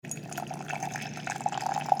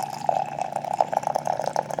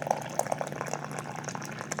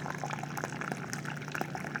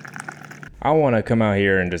I want to come out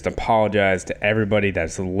here and just apologize to everybody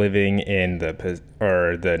that's living in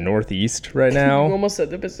the Northeast right now. You almost said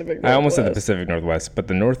the Pacific Northwest. I almost said the Pacific Northwest, but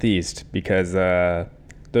the Northeast, because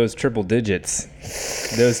those triple digits,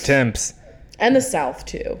 those temps. And the South,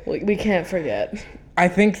 too. We can't forget. I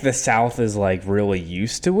think the South is, like, really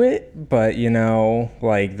used to it, but, you know,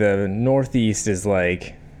 like, the Northeast is,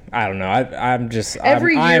 like... I don't know. I'm just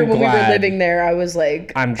every year I'm when glad, we were living there, I was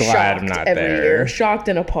like, I'm glad I'm not every there. year, shocked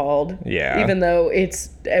and appalled. Yeah. Even though it's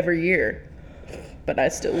every year, but I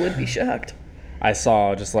still would be shocked. I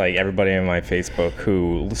saw just like everybody on my Facebook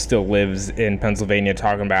who still lives in Pennsylvania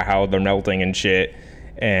talking about how they're melting and shit.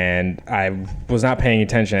 And I was not paying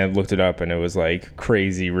attention. I looked it up and it was like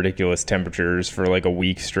crazy, ridiculous temperatures for like a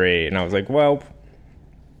week straight. And I was like, well,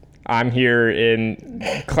 I'm here in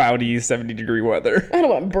cloudy 70-degree weather. I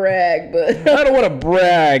don't want to brag, but... I don't want to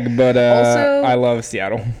brag, but also, I love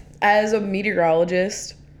Seattle. As a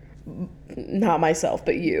meteorologist, not myself,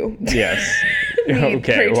 but you. Yes.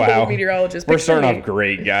 Okay, wow. Meteorologist. We're starting off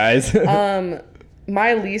great, guys.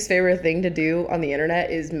 My least favorite thing to do on the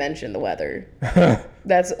internet is mention the weather.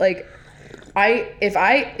 That's like...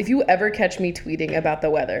 If you ever catch me tweeting about the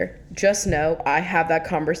weather, just know I have that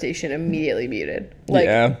conversation immediately muted.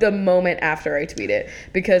 Like the moment after I tweet it,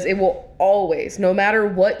 because it will always, no matter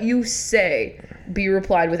what you say, be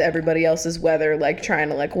replied with everybody else's weather, like trying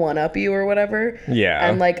to like one up you or whatever. Yeah.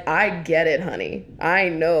 And like, I get it, honey. I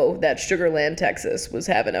know that Sugarland, Texas was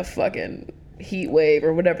having a fucking heat wave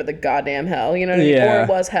or whatever the goddamn hell, you know what I mean? Or it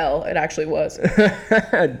was hell. It actually was.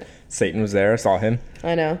 Satan was there. I saw him.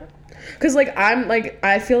 I know. Because,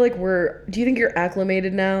 I feel like do you think you're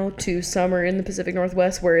acclimated now to summer in the Pacific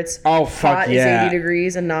Northwest where it's hot as 80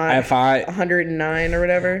 degrees and not 109 or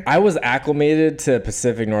whatever? I was acclimated to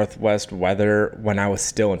Pacific Northwest weather when I was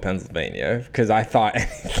still in Pennsylvania because I thought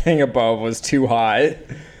anything above was too hot.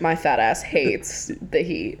 My fat ass hates the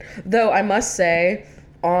heat. Though, I must say...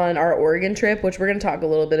 on our Oregon trip, which we're going to talk a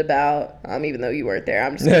little bit about, even though you weren't there,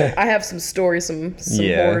 I have some stories, some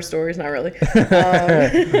horror stories, not really.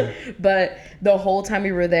 But the whole time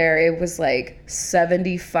we were there, it was like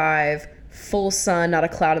 75, full sun, not a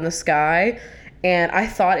cloud in the sky. And I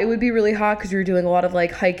thought it would be really hot because we were doing a lot of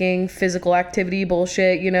like hiking, physical activity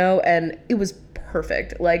bullshit, you know, and it was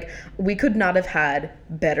perfect. Like, we could not have had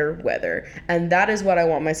better weather. And that is what I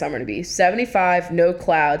want my summer to be. 75, no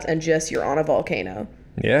clouds, and just you're on a volcano.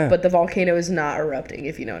 Yeah. But the volcano is not erupting,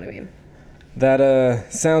 if you know what I mean.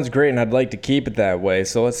 That sounds great, and I'd like to keep it that way.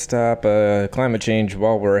 So let's stop climate change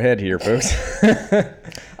while we're ahead here, folks.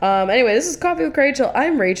 Anyway, this is Coffee with Rachel.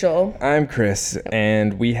 I'm Rachel. I'm Chris,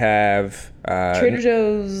 and we have... Trader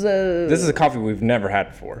Joe's... this is a coffee we've never had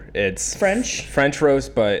before. It's... French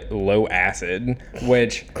roast, but low acid,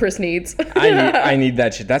 which... Chris needs. I need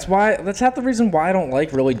that shit. That's half the reason why I don't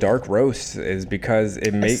like really dark roasts, is because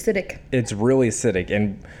it makes... acidic. It's really acidic,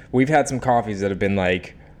 and we've had some coffees that have been,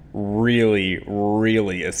 like, really,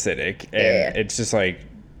 really acidic, and it's just, like...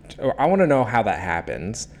 I want to know how that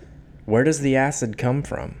happens. Where does the acid come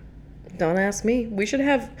from? Don't ask me. We should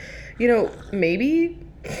have, maybe,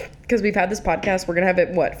 because we've had this podcast, we're going to have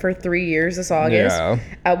it, for 3 years this August? Yeah.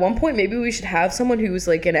 At one point, maybe we should have someone who's,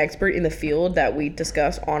 like, an expert in the field that we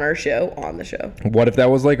discuss on our show, on the show. What if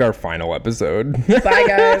that was, like, our final episode? Bye,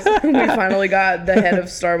 guys. We finally got the head of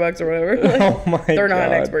Starbucks or whatever. Oh, my God. They're not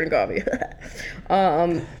an expert in coffee.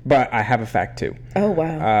 But I have a fact, too. Oh,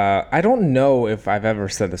 wow. I don't know if I've ever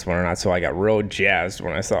said this one or not, so I got real jazzed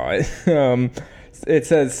when I saw it. It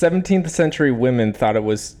says 17th century women thought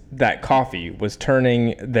that coffee was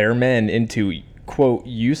turning their men into, quote,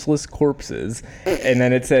 useless corpses. And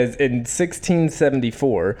then it says in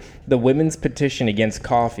 1674, the women's petition against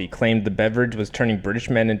coffee claimed the beverage was turning British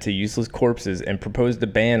men into useless corpses and proposed a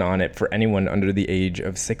ban on it for anyone under the age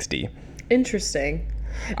of 60. Interesting.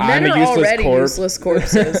 I'm Men a are useless already corpse. useless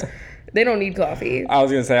corpses. They don't need coffee. I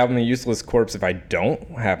was going to say, I'm a useless corpse if I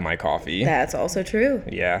don't have my coffee. That's also true.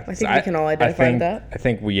 Yeah. I think we can all identify with that. I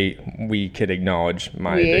think we could acknowledge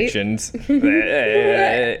my addictions.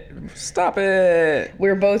 Stop it.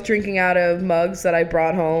 We're both drinking out of mugs that I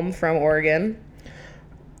brought home from Oregon.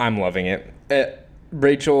 I'm loving it.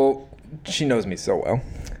 Rachel, she knows me so well.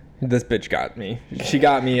 This bitch got me. She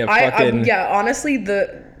got me a fucking... honestly,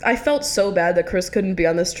 I felt so bad that Chris couldn't be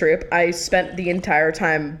on this trip. I spent the entire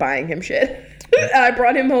time buying him shit. And I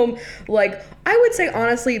brought him home, like, I would say,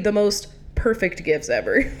 honestly, the most perfect gifts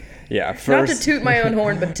ever. Yeah, first... Not to toot my own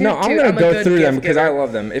horn, but I'm going to go through them because I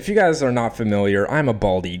love them. If you guys are not familiar, I'm a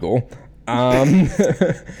bald eagle.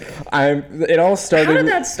 It all started... How did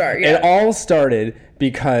that start? Yeah. It all started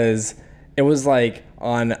because it was, like,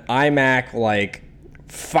 on iMac, like...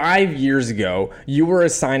 5 years ago, you were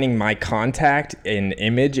assigning my contact an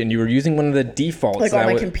image, and you were using one of the defaults. Like on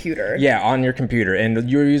my computer. Yeah, on your computer. And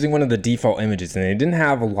you were using one of the default images, and they didn't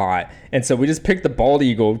have a lot. And so we just picked the bald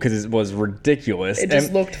eagle because it was ridiculous. It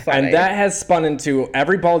just looked funny. And that has spun into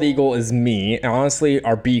every bald eagle is me. And honestly,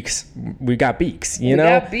 our beaks, we got beaks, you know?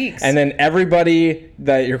 We got beaks. And then everybody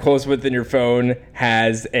that you're close with in your phone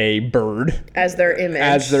has a bird. As their image.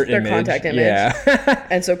 As their image. Contact image. Yeah.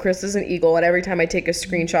 And so Chris is an eagle, and every time I take a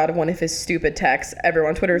screenshot of one of his stupid texts, everyone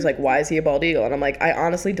on Twitter is like, why is he a bald eagle? And I'm like, I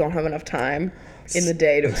honestly don't have enough time in the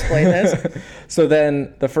day to explain this. So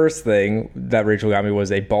then the first thing that Rachel got me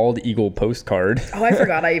was a bald eagle postcard. Oh, I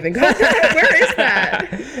forgot I even got that. Where is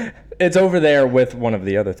that? It's over there with one of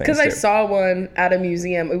the other things. Because I saw one at a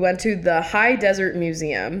museum. We went to the High Desert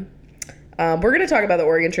Museum. We're going to talk about the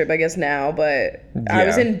Oregon trip, I guess, now, but I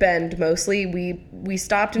was in Bend mostly. We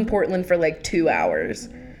stopped in Portland for like 2 hours.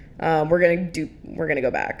 We're gonna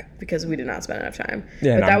go back because we did not spend enough time.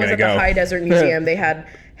 Yeah, but that was at the High Desert Museum. They had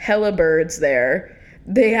hella birds there.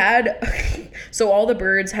 They had so all the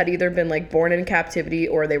birds had either been like born in captivity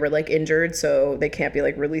or they were like injured, so they can't be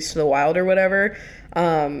like released to the wild or whatever.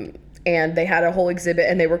 And they had a whole exhibit,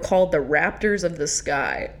 and they were called the Raptors of the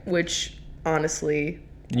Sky, which honestly.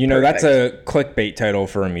 You know, perfect. That's a clickbait title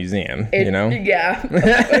for a museum, you know? Yeah.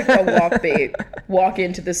 A walk bait. Walk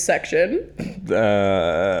into this section.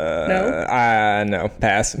 No,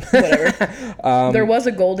 pass. Whatever. There was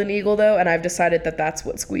a golden eagle, though, and I've decided that that's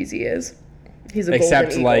what Squeezy is. He's a golden eagle.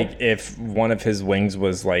 Except, like, if one of his wings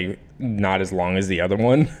was, like, not as long as the other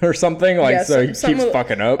one or something. Like, yeah, so he keeps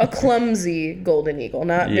fucking up. A clumsy golden eagle,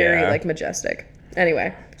 not very, like, majestic.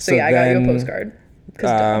 Anyway, so yeah, I got you a postcard.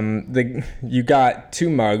 You got 2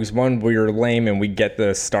 mugs. One where you're lame, and we get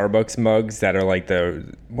the Starbucks mugs that are like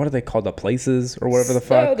what are they called? The places or whatever the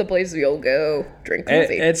fuck. Oh, the places you'll go drink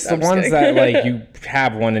coffee. It's the ones that like you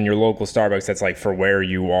have one in your local Starbucks that's like for where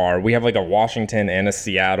you are. We have like a Washington and a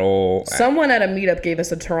Seattle. Someone at a meetup gave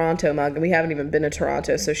us a Toronto mug, and we haven't even been to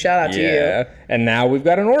Toronto, so shout out to you. Yeah, and now we've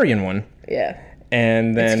got an Oregon one. Yeah,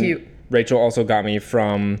 and then it's cute. Rachel also got me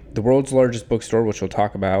from the world's largest bookstore, which we'll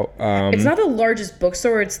talk about. It's not the largest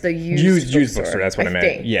bookstore; it's the used bookstore. That's what I meant.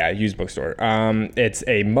 Think. Yeah, used bookstore. It's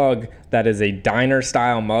a mug that is a diner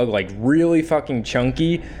style mug, like really fucking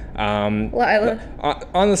chunky. On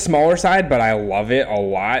the smaller side, but I love it a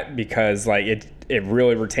lot because like it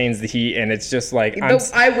really retains the heat, and it's just like I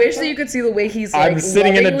wish that you could see the way he's like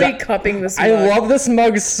sitting in cupping this mug. I love this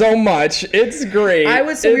mug so much. It's great.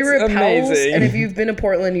 We were at Powell's, and if you've been to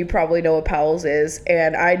Portland, you probably know what Powell's is.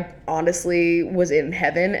 And I honestly was in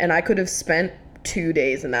heaven, and I could have spent 2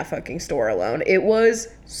 days in that fucking store alone. It was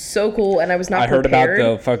so cool, and I was not prepared. I heard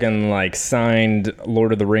about the fucking like signed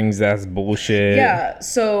Lord of the Rings. That's bullshit. Yeah.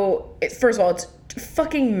 So first of all, it's a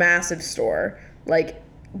fucking massive store. Like.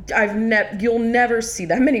 You'll never see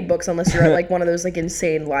that many books unless you're at like one of those like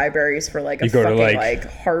insane libraries for like a fucking like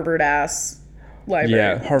Harvard ass library.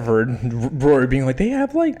 Yeah, Harvard. Rory being like, they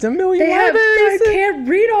have like a million libraries. I can't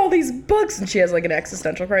read all these books, and she has like an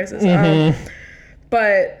existential crisis.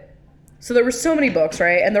 But so there were so many books,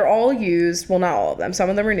 right? And they're all used. Well, not all of them.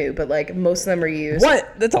 Some of them are new, but like most of them are used. What?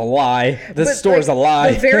 That's a lie. This store's a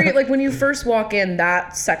lie. Like when you first walk in,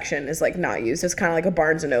 that section is like not used. It's kind of like a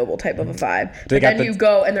Barnes and Noble type of a vibe. But then you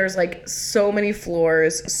go and there's like so many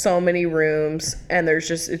floors, so many rooms, and it's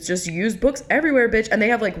just used books everywhere, bitch. And they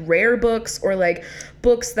have like rare books or like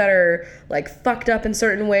books that are like fucked up in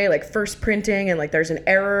certain way, like first printing, and like there's an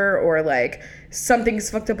error or like something's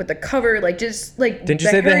fucked up with the cover, like just like didn't you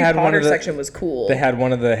say they had one of the section was cool. They had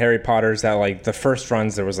one of the Harry Potters that like the first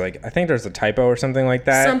runs there was like I think there's a typo or something like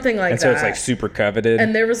that. Something like that. And so it's like super coveted.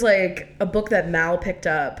 And there was like a book that Mal picked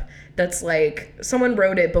up that's like someone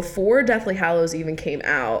wrote it before Deathly Hallows even came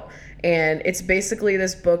out. And it's basically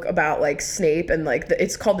this book about like Snape and like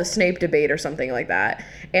it's called the Snape debate or something like that.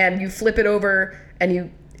 And you flip it over and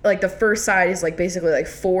you like the first side is like basically like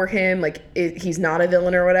for him, like he's not a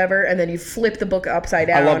villain or whatever, and then you flip the book upside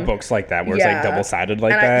down. I love books like that where it's like double-sided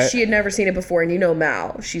like that. She had never seen it before, and you know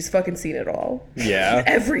Mal, she's fucking seen it all. Yeah.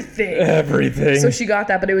 Everything. So she got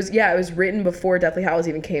that, but it was written before Deathly Hallows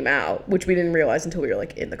even came out, which we didn't realize until we were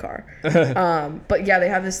like in the car. But yeah, they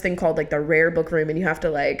have this thing called like the rare book room, and you have to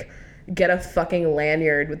like get a fucking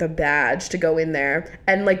lanyard with a badge to go in there,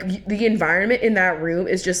 and like the environment in that room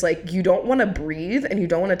is just like you don't want to breathe and you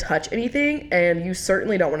don't want to touch anything and you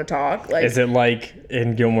certainly don't want to talk. Like, is it like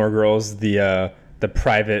in Gilmore Girls the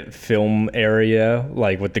private film area,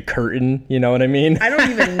 like with the curtain, you know what I mean? I don't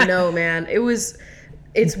even know, man.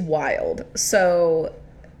 It's wild. So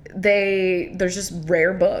there's just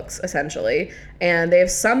rare books essentially, and they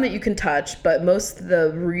have some that you can touch, but most of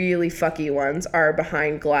the really fucky ones are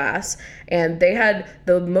behind glass. And they had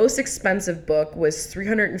the most expensive book was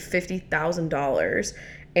 $350,000,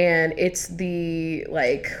 and it's the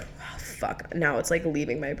like, oh, fuck, now it's like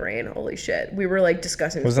leaving my brain. Holy shit, we were like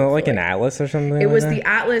discussing. Wasn't it like an atlas or something? It was the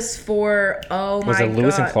atlas for was it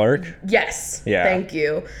Lewis and Clark? Yes. Yeah. Thank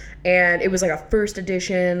you. And it was like a first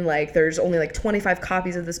edition, like there's only like 25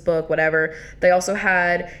 copies of this book, whatever. They also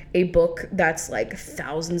had a book that's like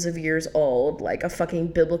thousands of years old, like a fucking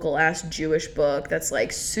biblical ass Jewish book that's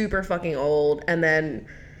like super fucking old. And then,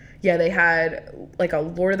 yeah, they had like a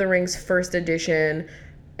Lord of the Rings first edition,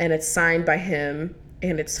 and it's signed by him,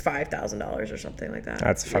 and it's $5,000 or something like that.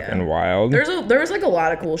 That's fucking wild. There was like a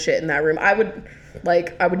lot of cool shit in that room. I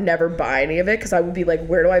would never buy any of it because I would be like,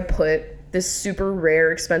 where do I put this super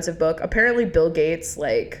rare, expensive book? Apparently Bill Gates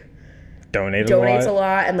like donates a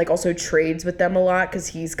lot and like also trades with them a lot because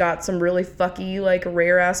he's got some really fucky like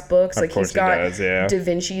rare ass books. Like he's got Da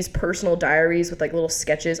Vinci's personal diaries with like little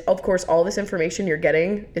sketches. Of course, all this information you're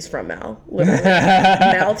getting is from Mal. Literally.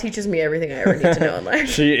 Mal teaches me everything I ever need to know in life.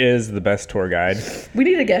 She is the best tour guide. We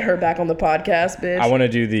need to get her back on the podcast, bitch. I want to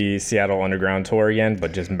do the Seattle Underground tour again,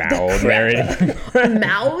 but just Mal married.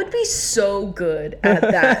 Mal would be so good at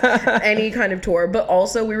that, any kind of tour. But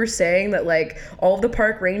also we were saying that like all of the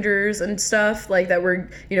park rangers and stuff like that were,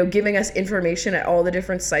 you know, giving us information at all the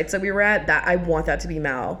different sites that we were at, that I want that to be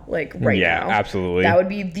Mal, like right now. Yeah, absolutely. That would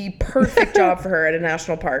be the perfect job for her at a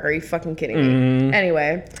national park. Are you fucking kidding me?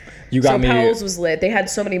 Anyway, you got me. Powell's was lit. They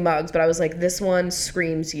had so many mugs, but I was like, this one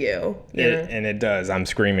screams you. And it does. I'm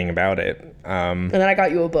screaming about it. And then I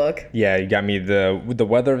got you a book. Yeah, you got me the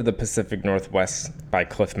Weather of the Pacific Northwest by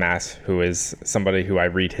Cliff Mass, who is somebody who I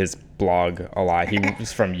read his blog a lot. He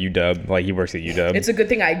was from UW, like he works at UW. It's a good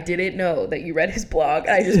thing I didn't know that you read his blog.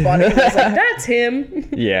 I just bought it and I was like, that's him.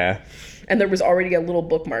 Yeah. And there was already a little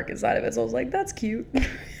bookmark inside of it, so I was like, that's cute.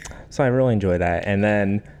 So I really enjoy that. And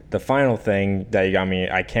then the final thing that you got me,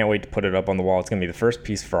 I can't wait to put it up on the wall. It's gonna be the first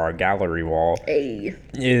piece for our gallery wall.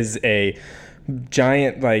 Is a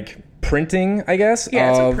giant like printing, I guess. Yeah,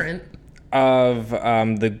 it's a print of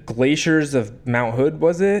the glaciers of Mount Hood,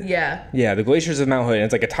 was it? Yeah. Yeah, the glaciers of Mount Hood. And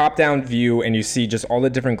it's like a top-down view, and you see just all the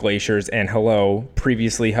different glaciers. And hello,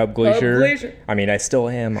 previously Hub Glacier. I mean, I still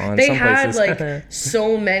am on some places. They had like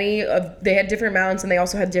so many of. They had different mountains, and they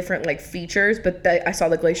also had different like features. But I saw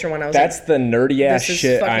the glacier one. I was that's like, the nerdy ass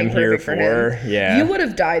shit I'm here for. Yeah. You would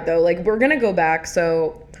have died though. Like we're gonna go back.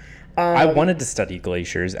 So. I wanted to study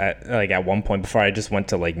glaciers at one point before I just went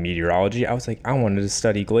to like meteorology. I was like, I wanted to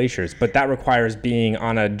study glaciers, but that requires being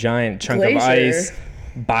on a giant chunk of ice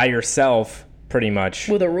by yourself, pretty much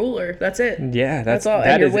with a ruler. That's it. Yeah, that's all.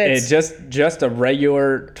 That and is it. Just a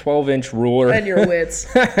regular 12-inch ruler and your wits.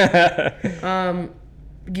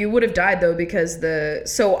 You would have died though because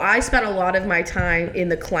so I spent a lot of my time in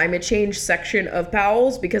the climate change section of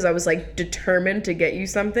Powell's because I was like determined to get you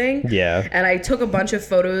something. Yeah. And I took a bunch of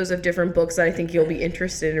photos of different books that I think you'll be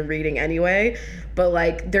interested in reading anyway. But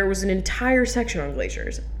like there was an entire section on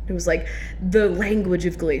glaciers. It was like the language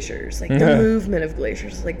of glaciers, like the movement of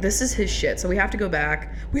glaciers. Like this is his shit. So we have to go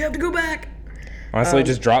back. Honestly,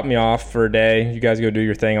 just drop me off for a day. You guys go do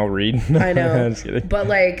your thing. I'll read. I know. Just kidding. But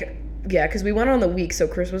like, yeah, because we went on the week, so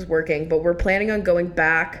Chris was working, but we're planning on going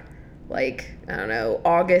back, like, I don't know,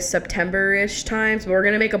 August, September-ish times. But we're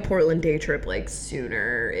going to make a Portland day trip, like,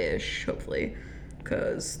 sooner-ish, hopefully,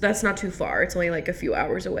 because that's not too far. It's only, like, a few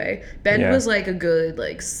hours away. Bend was, like, a good,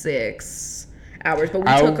 like, 6 hours, but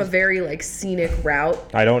we took a very like scenic route.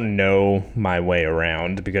 I don't know my way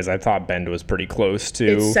around because I thought Bend was pretty close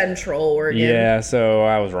to it's Central Oregon. Yeah, so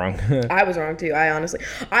I was wrong. I was wrong too. I honestly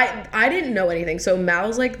I didn't know anything. So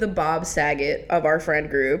Mal's like the Bob Saget of our friend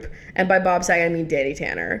group, and by Bob Saget I mean Danny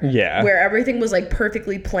Tanner. Yeah, where everything was like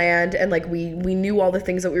perfectly planned and like we knew all the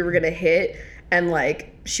things that we were gonna hit. And,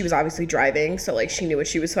 like, she was obviously driving, so, like, she knew what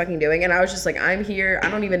she was fucking doing. And I was just like, I'm here.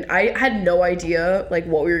 I had no idea, like,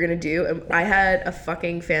 what we were going to do. And I had a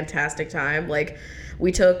fucking fantastic time. Like,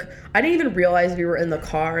 I didn't even realize we were in the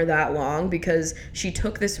car that long because she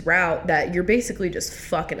took this route that you're basically just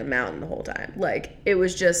fucking a mountain the whole time. Like, it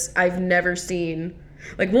was just, I've never seen...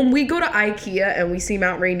 Like, when we go to IKEA and we see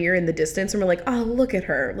Mount Rainier in the distance and we're like, oh, look at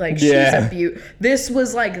her. Like, she's a beaut. This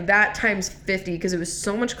was, like, that times 50 because it was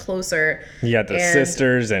so much closer. You got the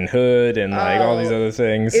sisters and Hood and, like, all these other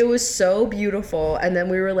things. It was so beautiful. And then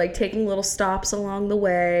we were, like, taking little stops along the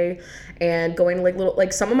way and going to, like, little...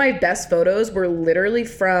 Like, some of my best photos were literally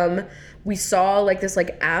from... We saw, like, this,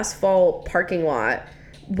 like, asphalt parking lot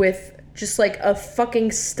with... just like a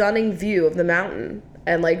fucking stunning view of the mountain.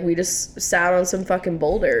 and like we just sat on some fucking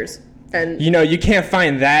boulders. And You know, you can't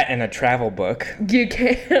find that in a travel book. you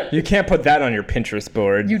can't. You can't put that on your Pinterest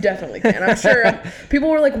board. You definitely can. I'm sure people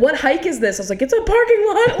were like, "What hike is this?" I was like, "It's a parking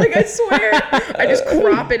lot." Like, I swear, I just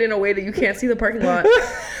crop it in a way that you can't see the parking lot.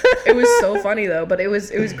 It was so funny though, but it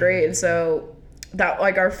was great. And so that,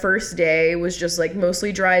 like, our first day was just like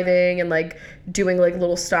mostly driving and like doing like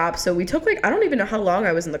little stops. So we took like, I don't even know how long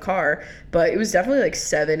I was in the car, but it was definitely like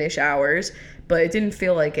 7-ish hours. But it didn't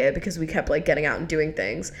feel like it because we kept like getting out and doing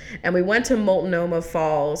things. And we went to Multnomah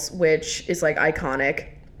Falls, which is like iconic.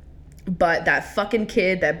 But that fucking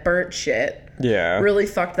kid that burnt shit really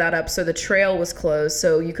fucked that up. So the trail was closed.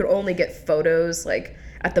 So you could only get photos like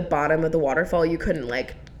at the bottom of the waterfall. You couldn't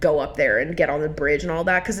like go up there and get on the bridge and all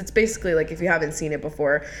that. Because it's basically like, if you haven't seen it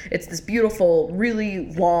before, it's this beautiful, really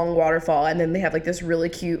long waterfall. And then they have like this really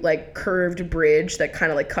cute like curved bridge that kind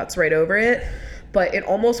of like cuts right over it. But it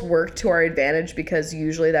almost worked to our advantage because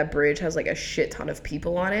usually that bridge has like a shit ton of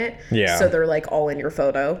people on it. Yeah. So they're like all in your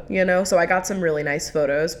photo, you know? So I got some really nice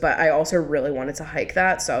photos, but I also really wanted to hike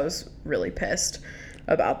that. So I was really pissed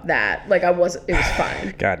about that. Like it was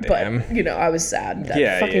fine. God damn. But, you know, I was sad.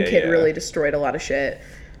 That fucking kid really destroyed a lot of shit.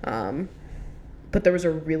 But there was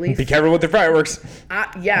a really... Be careful with the fireworks.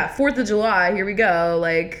 Yeah, 4th of July, here we go.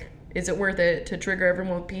 Like, is it worth it to trigger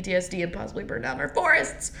everyone with PTSD and possibly burn down our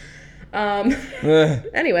forests?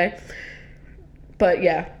 Anyway, but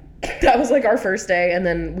yeah, that was like our first day. And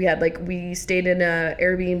then we stayed in a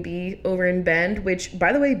Airbnb over in Bend, which,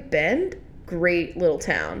 by the way, Bend, great little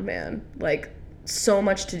town, man. Like, so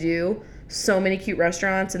much to do, so many cute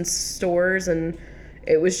restaurants and stores, and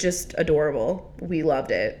it was just adorable. We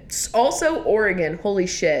loved it. Also, Oregon, holy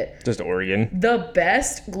shit. Just Oregon. The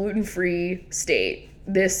best gluten-free state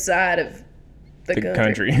this side of the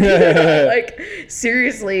country. Like,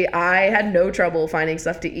 seriously, I had no trouble finding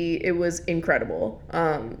stuff to eat. It was incredible.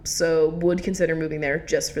 So would consider moving there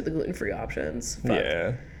just for the gluten-free options.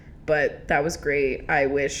 Yeah. But that was great. I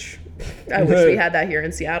wish we had that here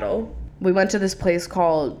in Seattle. We went to this place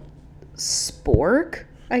called Spork,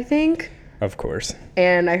 I think. Of course.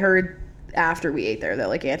 And I heard after we ate there that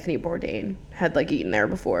like Anthony Bourdain had like eaten there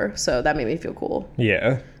before. So that made me feel cool.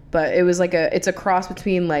 Yeah. But it was like it's a cross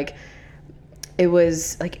between like, it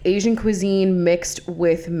was like Asian cuisine mixed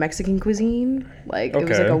with Mexican cuisine. Like it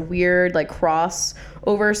was like a weird like cross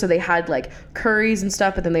over. So they had like curries and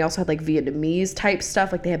stuff, but then they also had like Vietnamese type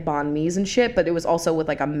stuff. Like they had banh mi's and shit, but it was also with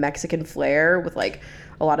like a Mexican flair with like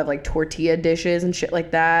a lot of like tortilla dishes and shit like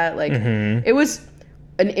that. Like it was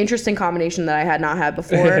an interesting combination that I had not had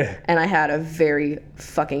before. And I had a very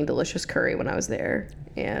fucking delicious curry when I was there.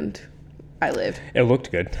 And I lived. It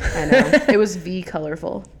looked good. I know. It was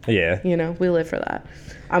colorful. Yeah. You know, we live for that.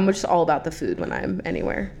 I'm just all about the food when I'm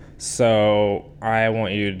anywhere. So I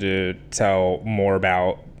want you to tell more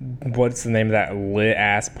about what's the name of that lit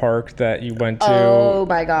ass park that you went to? Oh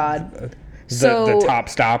my God. The top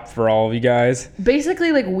stop for all of you guys.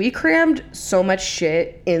 Basically, like, we crammed so much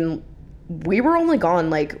shit in. We were only gone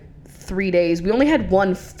like 3 days. We only had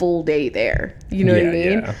one full day there. You know what I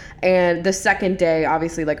mean? Yeah. And the second day,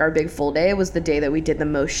 obviously, like our big full day was the day that we did the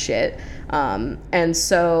most shit. And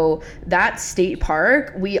so that state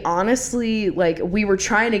park, we honestly, like, we were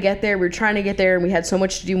trying to get there. And we had so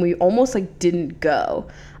much to do and we almost like didn't go.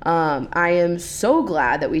 I am so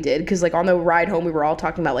glad that we did. Cause like on the ride home, we were all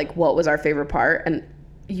talking about like what was our favorite part. And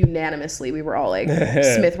unanimously we were all like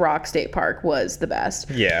Smith Rock State Park was the best.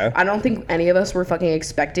 Yeah. I don't think any of us were fucking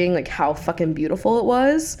expecting like how fucking beautiful it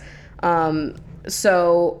was.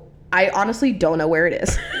 So I honestly don't know where it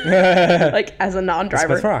is. Like as a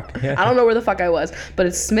non-driver. Smith Rock. Yeah. I don't know where the fuck I was, but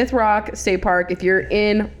it's Smith Rock State Park. If you're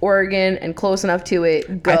in Oregon and close enough to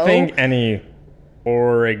it, go. I think any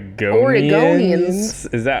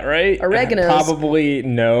Oregonians, is that right? Oregonos. Probably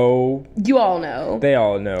know. You all know. They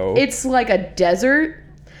all know. It's like a desert.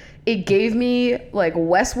 It gave me like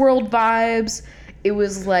Westworld vibes. It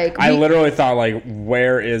was like I literally thought like,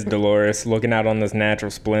 where is Dolores looking out on this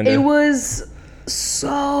natural splendor? It was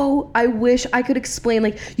so, I wish I could explain,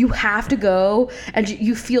 like, you have to go and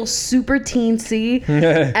you feel super teensy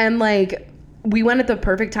and like we went at the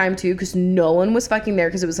perfect time too because no one was fucking there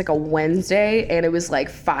because it was like a Wednesday and it was like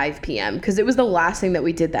 5 p.m. because it was the last thing that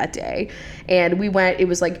we did that day. And we went, it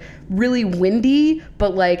was like really windy,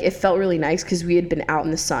 but like it felt really nice because we had been out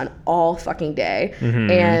in the sun all fucking day.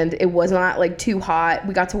 And it was not like too hot.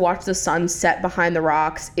 We got to watch the sun set behind the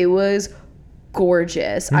rocks. It was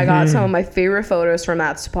gorgeous. I got some of my favorite photos from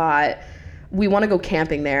that spot. We want to go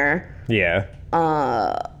camping there. Yeah.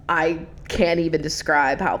 I can't even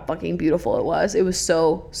describe how fucking beautiful it was. It was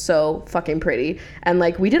so fucking pretty. And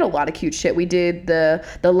like we did a lot of cute shit. We did the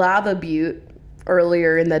Lava Butte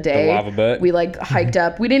earlier in the day. The lava butt. We like hiked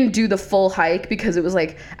up. We didn't do the full hike because it was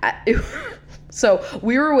like, so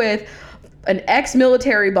we were with an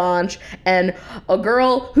ex-military bunch and a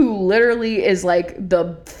girl who literally is like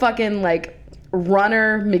the fucking like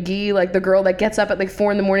runner McGee, like the girl that gets up at like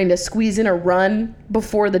 4 a.m. to squeeze in a run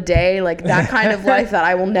before the day, like that kind of life that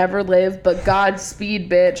I will never live, but Godspeed,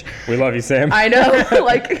 bitch. We love you, Sam. I know.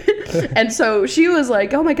 Like, and so she was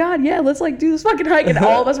like, oh my God, yeah, let's like do this fucking hike. And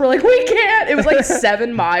all of us were like, we can't. It was like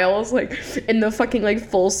 7 miles, like in the fucking like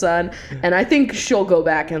full sun. And I think she'll go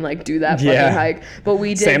back and like do that fucking hike. But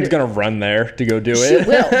we did. Sam's gonna run there to go do She it.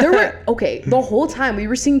 will. There were, okay, the whole time we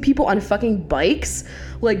were seeing people on fucking bikes,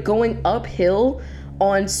 like going uphill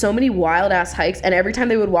on so many wild ass hikes, and every time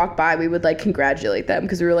they would walk by we would like congratulate them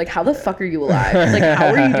because we were like, how the fuck are you alive? Like, how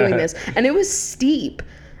are you doing this? And it was steep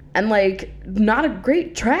and like not a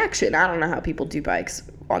great traction. I don't know how people do bikes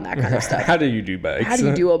on that kind of stuff. How do you do bikes? How do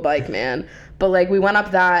you do a bike, man? But like we went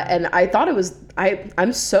up that, and I thought it was,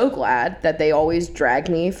 I'm so glad that they always drag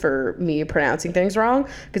me for me pronouncing things wrong,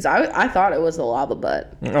 because I thought it was the lava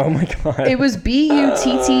butt. Oh my God. It was Butte.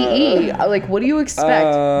 Like, what do you expect?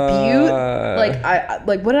 Butte?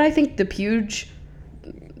 Like what did I think the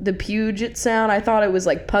Puget sound? I thought it was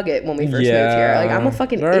like Puget when we first moved here. Like, I'm a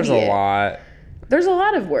fucking idiot. There's a lot. There's a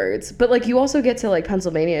lot of words, but like you also get to like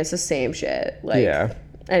Pennsylvania, it's the same shit. Like, Yeah.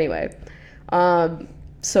 Anyway,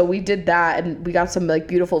 so we did that, and we got some like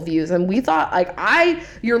beautiful views, and we thought like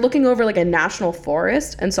you're looking over like a national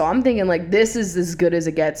forest, and so I'm thinking like, this is as good as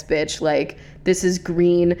it gets, bitch. Like, this is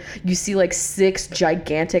green. You see like 6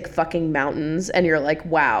 gigantic fucking mountains, and you're like,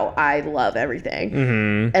 wow, I love everything.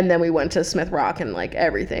 Mm-hmm. And then we went to Smith Rock, and like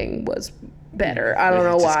everything was better. I don't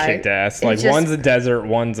know Just why. kicked ass. Like, one's a desert,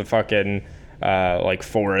 one's a fucking like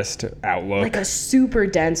forest outlook. Like a super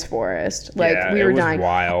dense forest. Like, Yeah, we were it was dying.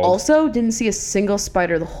 wild. Also, didn't see a single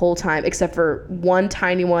spider the whole time, except for one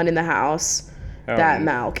tiny one in the house that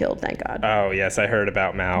Mal killed, thank God. Oh yes, I heard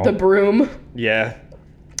about Mal. The broom. Yeah.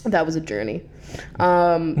 That was a journey.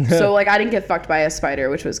 So like I didn't get fucked by a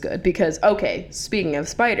spider, which was good, because okay, speaking of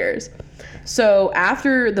spiders, so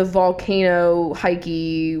after the volcano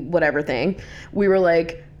hikey whatever thing, we were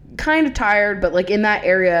like kind of tired, but like in that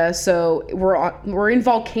area, so we're in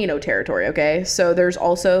volcano territory, okay? So there's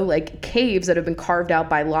also like caves that have been carved out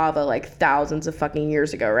by lava like thousands of fucking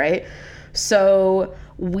years ago, right? So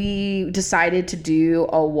we decided to do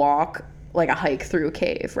a walk, like a hike through a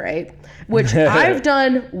cave, right? Which I've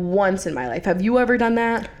done once in my life. Have you ever done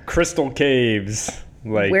that? Crystal Caves.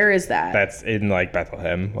 Like, where is that? That's in like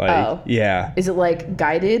Bethlehem. Like, Oh. Yeah. Is it like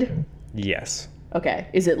guided? Yes. Okay.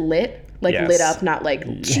 Is it lit? Like Yes. lit up, not like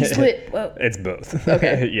she's lit. Whoa. It's both.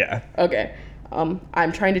 Okay. Yeah. Okay.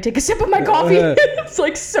 I'm trying to take a sip of my coffee. It's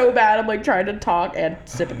like so bad. I'm like trying to talk and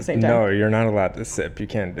sip at the same time. No, you're not allowed to sip. You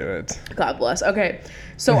can't do it. God bless. Okay.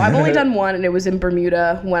 So I've only done one, and it was in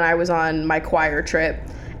Bermuda when I was on my choir trip.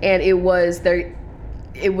 And it was there.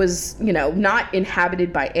 It was, you know, not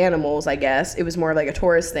inhabited by animals, I guess. It was more like a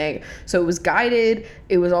tourist thing. So it was guided.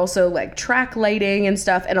 It was also like track lighting and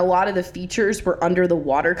stuff. And a lot of the features were under the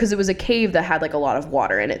water, because it was a cave that had like a lot of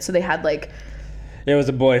water in it. So they had like, It was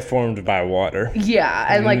a boy formed by water. yeah,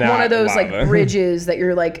 and like one Not of those lava. like bridges that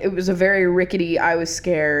you're like, it was a very rickety, I was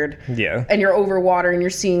scared. Yeah. And you're over water, and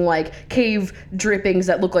you're seeing like cave drippings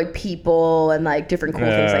that look like people, and like different cool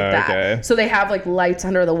things like that. Okay. So they have like lights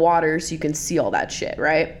under the water so you can see all that shit,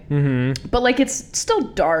 right? Mm-hmm. But like it's still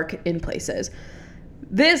dark in places.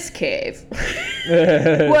 This cave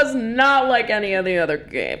was not like any of the other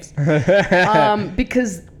caves.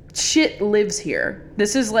 Because shit lives here.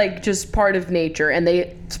 This is like just part of nature, and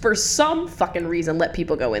they, for some fucking reason, let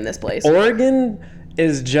people go in this place. Oregon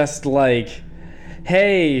is just like,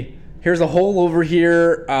 hey, here's a hole over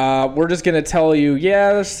here. We're just gonna tell you,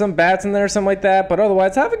 yeah, there's some bats in there or something like that, but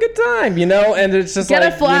otherwise, have a good time, you know. And it's just Get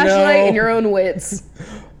like, a flashlight you know, and your own wits.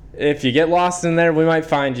 if you get lost in there, we might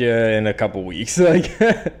find you in a couple weeks. Like,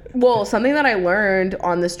 Well, something that I learned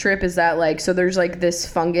on this trip is that like, so there's like this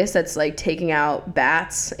fungus that's like taking out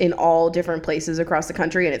bats in all different places across the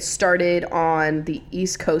country, and it started on the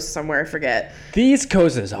East Coast somewhere, I forget. the East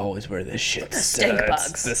Coast is always where this shit stink starts.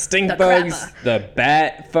 bugs. The stink The bugs, crappa. the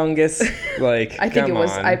bat fungus. Like, I think come it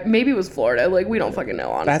was, on. maybe it was Florida. Like, we don't fucking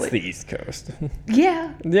know, honestly. That's the East Coast.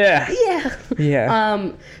 Yeah. Yeah. Yeah.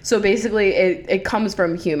 Yeah. So basically it comes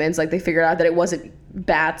from humans. Like, they figured out that it wasn't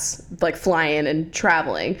bats like flying and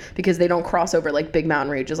traveling because they don't cross over like big mountain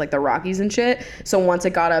ranges like the Rockies and shit. So once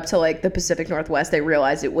it got up to like the Pacific Northwest, they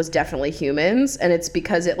realized it was definitely humans, and it's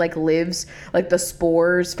because it like lives, like the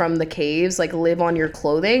spores from the caves like live on your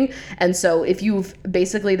clothing. And so if you've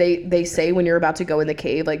basically, they say when you're about to go in the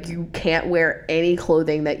cave, like you can't wear any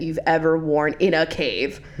clothing that you've ever worn in a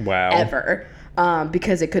cave. Wow. Ever.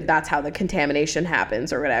 Because that's how the contamination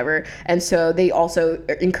happens or whatever. And so they also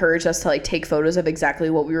encouraged us to like take photos of exactly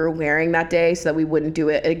what we were wearing that day so that we wouldn't do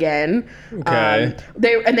it again. Okay.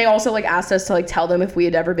 They also like asked us to like tell them if we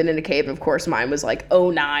had ever been in a cave. And of course mine was like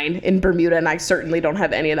 2009 in Bermuda, and I certainly don't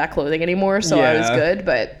have any of that clothing anymore. So I was good,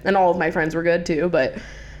 and all of my friends were good too. But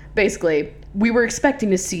basically we were expecting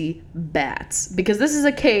to see bats because this is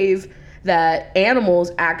a cave that animals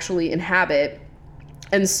actually inhabit.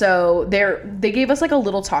 And so they gave us like a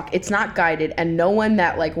little talk. It's not guided, and no one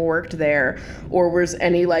that like worked there or was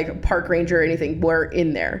any like park ranger or anything were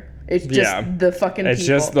in there. It's just the fucking people. It's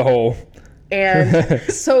just the whole. And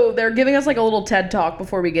so they're giving us like a little TED talk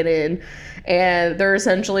before we get in, and they're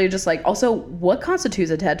essentially just like, also, what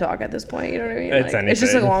constitutes a TED talk at this point? You know what I mean? It's like, it's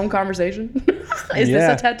just a long conversation. Is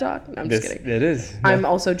this a TED talk? No, I'm just kidding. It is. I'm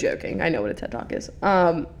also joking. I know what a TED talk is.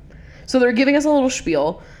 So they're giving us a little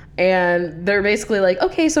spiel. And they're basically like,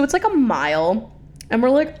 okay, so it's like a mile. And we're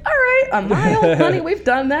like, all right, a mile, honey, we've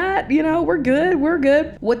done that. You know, we're good.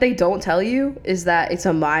 What they don't tell you is that it's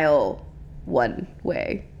a mile one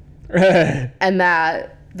way. And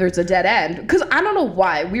that there's a dead end. Because I don't know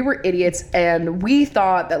why. We were idiots, and we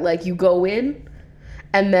thought that, like, you go in,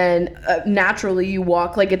 and then naturally you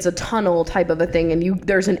walk, like it's a tunnel type of a thing, and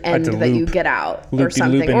there's an end that you get out or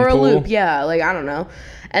something. Or a loop, yeah, like, I don't know.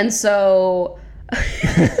 And so...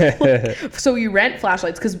 so you rent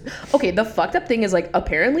flashlights because the fucked up thing is like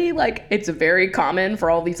apparently like it's very common for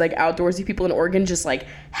all these like outdoorsy people in Oregon just like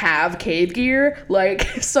have cave gear, like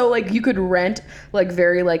so like you could rent like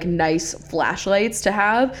very like nice flashlights to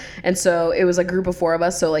have. And so it was a group of 4 of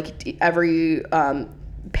us, so like every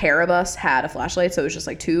pair of us had a flashlight, so it was just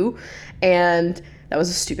like 2. And that was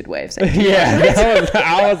a stupid way of saying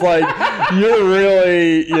I was like, you're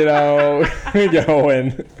really,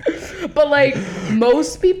 going. But like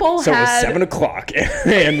most people so had... it was 7:00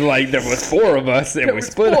 and like there was 4 of us and we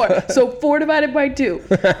split 4. So 4 divided by 2.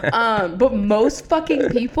 But most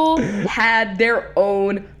fucking people had their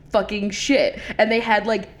own fucking shit, and they had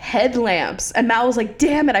like headlamps, and Mal was like,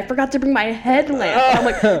 damn it, I forgot to bring my headlamp. And I'm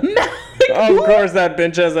like, Mal, of course that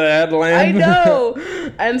bitch has a headlamp. I know.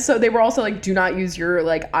 And so they were also like, do not use your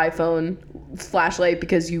like iPhone flashlight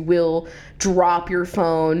because you will drop your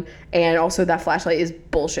phone, and also that flashlight is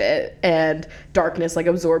bullshit, and darkness like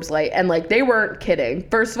absorbs light. And like they weren't kidding.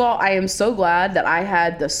 First of all, I am so glad that I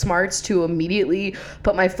had the smarts to immediately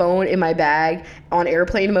put my phone in my bag on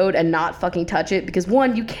airplane mode and not fucking touch it, because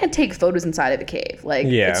 1, you can't take photos inside of a cave, like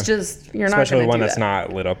it's just, you're not especially gonna one do that's that.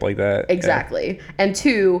 not lit up like that. Exactly. And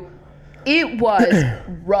 2, it was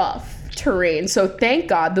rough terrain. So thank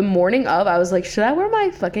God the morning of, I was like, should I wear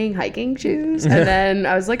my fucking hiking shoes? And then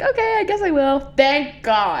I was like, okay, I guess I will. Thank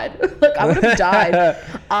God. Like I would have died.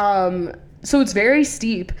 So it's very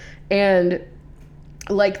steep, and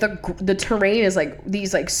like the terrain is like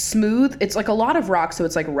these like smooth, it's like a lot of rocks, so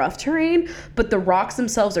it's like rough terrain, but the rocks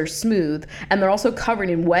themselves are smooth, and they're also covered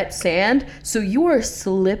in wet sand, so you are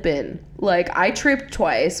slipping. Like I tripped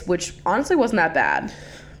twice, which honestly wasn't that bad.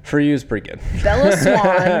 For you is pretty good. Bella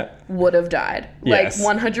Swan would have died. Yes.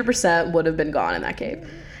 Like 100% would have been gone in that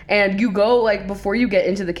cave. And you go, like, before you get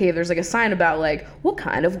into the cave, there's like a sign about like what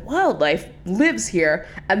kind of wildlife lives here,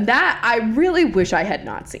 and that I really wish I had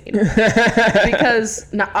not seen.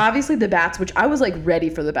 Because now, obviously the bats, which I was like ready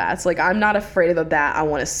for the bats. Like I'm not afraid of a bat. I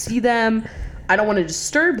want to see them. I don't want to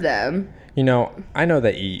disturb them. I know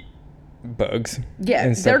they eat bugs. Yeah,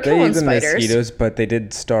 and stuff. they're killing they eat the spiders. Mosquitoes, but they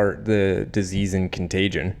did start the disease and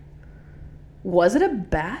contagion. Was it a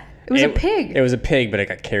bat? It was a pig. It was a pig, but it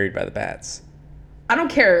got carried by the bats. I don't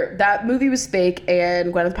care. That movie was fake,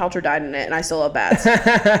 and Gwyneth Paltrow died in it, and I still love bats.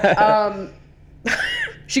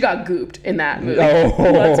 She got gooped in that movie. Oh.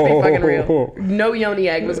 Let's be fucking real. No yoni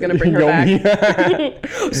egg was going to bring her back.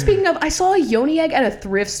 Speaking of, I saw a yoni egg at a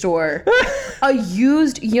thrift store. A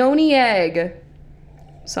used yoni egg.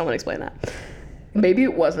 Someone explain that. Maybe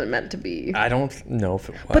it wasn't meant to be. I don't know if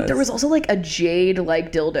it was. But there was also like a jade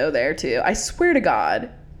like dildo there too. I swear to God.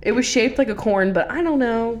 It was shaped like a corn, but I don't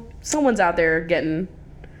know. Someone's out there getting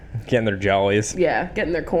their jollies. Yeah,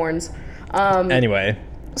 getting their corns. Anyway.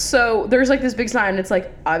 So there's like this big sign. It's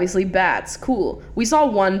like, obviously bats. Cool. We saw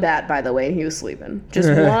one bat, by the way, and he was sleeping. Just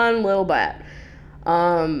one little bat.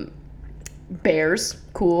 Bears,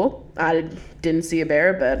 cool. I didn't see a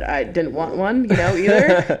bear, but I didn't want one,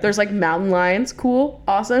 either. There's like mountain lions, cool,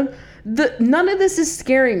 awesome. None of this is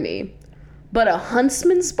scaring me, but a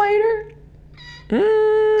huntsman spider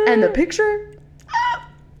and the picture.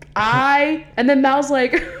 And then Mal's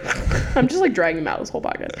like, I'm just like dragging Mal this whole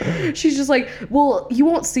podcast. She's just like, well, you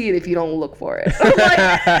won't see it if you don't look for it.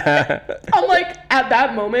 I'm like, at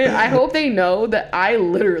that moment, I hope they know that I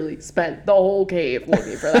literally spent the whole cave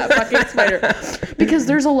looking for that fucking spider. Because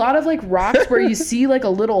there's a lot of like rocks where you see like a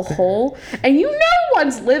little hole and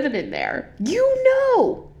one's living in there.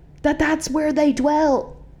 That's where they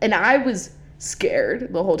dwell. And I was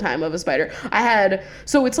scared the whole time of a spider.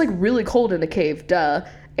 So it's like really cold in the cave, duh.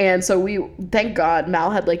 And so thank God, Mal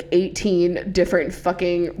had like 18 different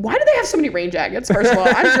why do they have so many rain jackets? First of all,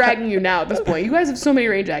 I'm dragging you now at this point. You guys have so many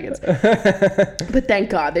rain jackets. But thank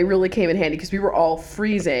God, they really came in handy because we were all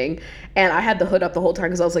freezing. And I had the hood up the whole time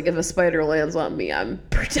because I was like, if a spider lands on me, I'm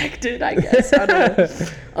protected, I guess. I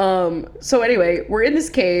don't know. So anyway, we're in this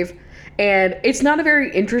cave and it's not a very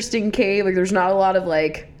interesting cave. Like there's not a lot of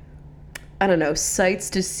like, I don't know, sights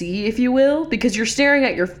to see, if you will, because you're staring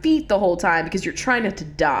at your feet the whole time because you're trying not to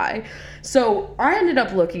die. So I ended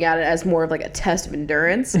up looking at it as more of like a test of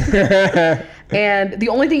endurance. And the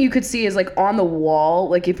only thing you could see is like on the wall,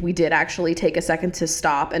 like if we did actually take a second to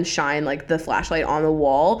stop and shine like the flashlight on the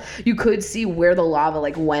wall, you could see where the lava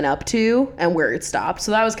like went up to and where it stopped. So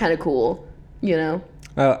that was kind of cool,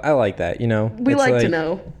 I like that, We like to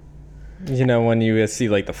know. When you see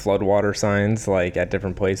like the floodwater signs like at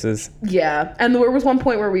different places. Yeah. And there was one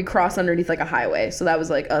point where we crossed underneath like a highway. So that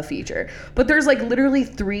was like a feature. But there's like literally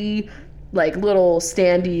 3 like little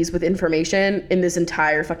standees with information in this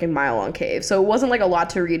entire fucking mile-long cave. So it wasn't like a lot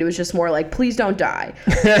to read. It was just more like, please don't die.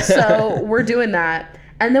 So we're doing that.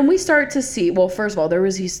 And then we start to see, well, first of all, there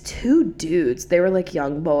was these 2 dudes. They were like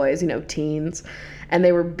young boys, teens. And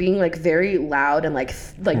they were being like very loud and like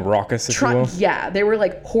raucous, if you will. Yeah, they were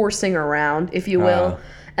like horsing around, if you will,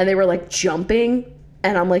 and they were like jumping.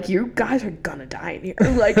 And I'm like, you guys are gonna die in here.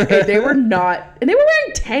 Like they were not, and they were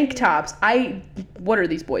wearing tank tops. What are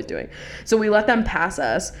these boys doing? So we let them pass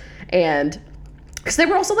us, and because they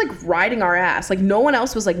were also like riding our ass. Like no one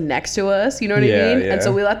else was like next to us, you know what I mean? Yeah. And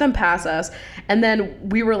so we let them pass us. And then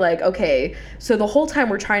we were like, okay, so the whole time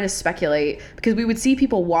we're trying to speculate because we would see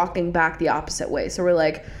people walking back the opposite way. So we're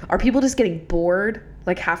like, are people just getting bored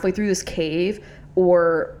like halfway through this cave?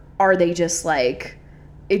 Or are they just like,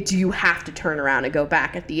 do you have to turn around and go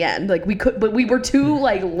back at the end? Like we could, but we were too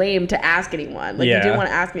like lame to ask anyone. Like we didn't want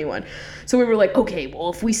to ask anyone. So we were like, okay,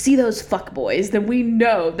 well, if we see those fuck boys, then we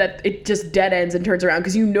know that it just dead ends and turns around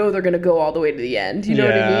because they're going to go all the way to the end. You know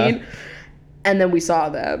what I mean? And then we saw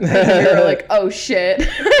them and we were like, oh shit.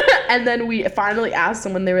 And then we finally asked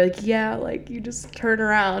someone, they were like, yeah, like you just turn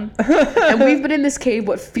around. And we've been in this cave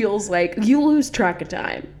what feels like you lose track of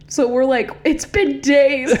time. So we're like, it's been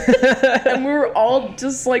days. And we were all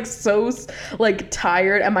just like so like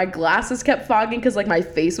tired and my glasses kept fogging because like my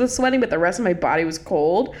face was sweating, but the rest of my body was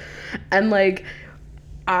cold. And like,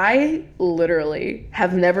 I literally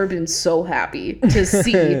have never been so happy to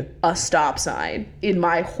see a stop sign in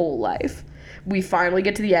my whole life. We finally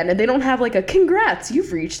get to the end and they don't have like a congrats,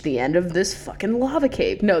 you've reached the end of this fucking lava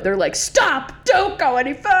cave. No, they're like, stop, don't go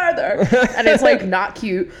any further. And it's like not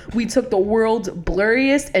cute. We took the world's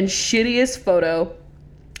blurriest and shittiest photo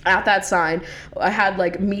at that sign. I had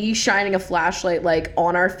like me shining a flashlight like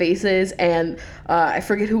on our faces and I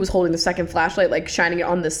forget who was holding the second flashlight, like shining it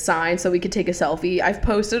on the sign so we could take a selfie. I've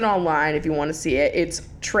posted it online if you want to see it. It's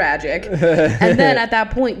tragic. And then at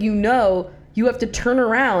that point, you have to turn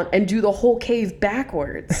around and do the whole cave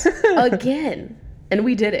backwards again. And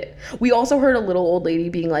we did it. We also heard a little old lady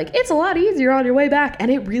being like, it's a lot easier on your way back.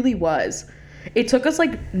 And it really was. It took us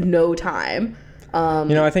like no time.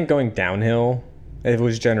 I think going downhill, it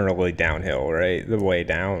was generally downhill, right? The way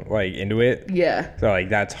down, like into it. Yeah. So like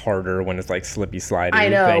that's harder when it's like slippy sliding. I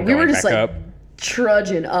know. We were just like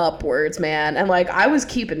trudging upwards, man, and like I was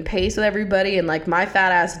keeping pace with everybody and like my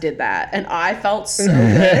fat ass did that and I felt so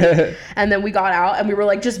good. And then we got out and we were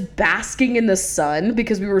like just basking in the sun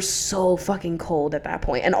because we were so fucking cold at that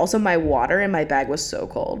point. And also my water in my bag was so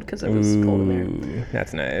cold because it was cold in there.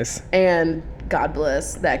 That's nice. And God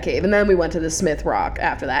bless that cave. And then we went to the Smith Rock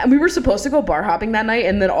after that. And we were supposed to go bar hopping that night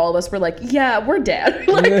and then all of us were like, yeah, we're dead.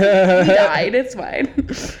 Like we died, it's fine.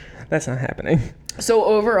 That's not happening. So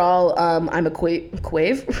overall, I'm a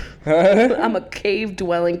I'm a cave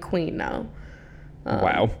dwelling queen now.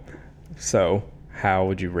 Wow. So how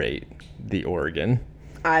would you rate the Oregon?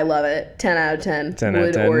 I love it. 10 out of 10. 10 out of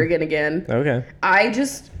Would 10. Oregon again. Okay.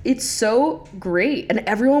 It's so great. And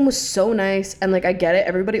everyone was so nice. And, like, I get it.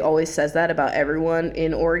 Everybody always says that about everyone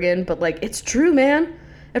in Oregon. But, like, it's true, man.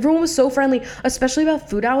 Everyone was so friendly, especially about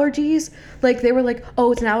food allergies. Like, they were like,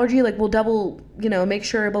 oh, it's an allergy. Like, we'll double, make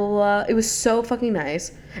sure, blah, blah, blah. It was so fucking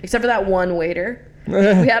nice. Except for that one waiter.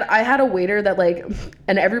 I had a waiter that, like,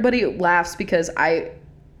 and everybody laughs because I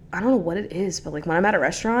don't know what it is, but, like, when I'm at a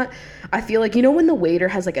restaurant, I feel like, when the waiter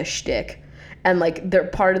has, like, a shtick and, like, their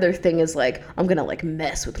part of their thing is, like, I'm gonna, like,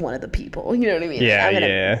 mess with one of the people. You know what I mean? Yeah, I'm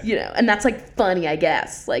gonna, and that's, like, funny, I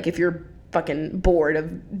guess. Like, if you're fucking bored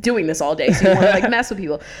of doing this all day, so you want to, like, mess with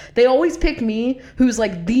people. They always pick me, who's,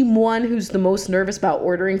 like, the one who's the most nervous about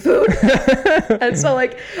ordering food. And so,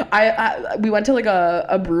 like, we went to, like,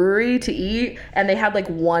 a brewery to eat, and they had, like,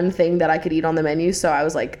 one thing that I could eat on the menu, so I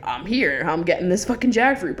was like, I'm getting this fucking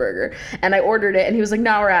jackfruit burger. And I ordered it, and he was like,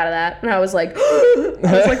 no, we're out of that. And I was like,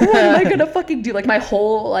 what am I gonna fucking do? Like, my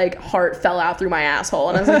whole, like, heart fell out through my asshole,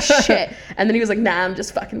 and I was like, shit. And then he was like, nah, I'm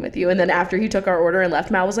just fucking with you. And then after he took our order and left,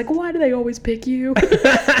 Mal was like, why do they always pick you?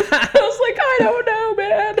 I was like, I don't know,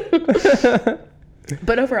 man.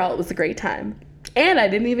 But overall, it was a great time. And I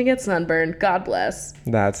didn't even get sunburned. God bless.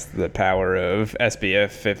 That's the power of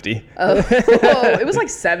SPF 50. Oh, it was like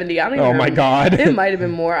 70. I don't even my God. It might have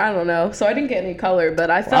been more. I don't know. So I didn't get any color,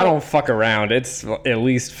 but I felt... I don't fuck around. It's at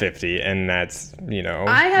least 50, and that's,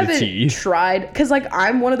 I haven't the tea. tried, because, like,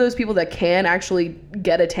 I'm one of those people that can actually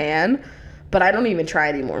get a tan, but I don't even try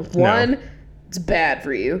anymore. One, it's bad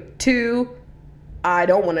for you. Two, I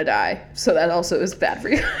don't want to die, so that also is bad for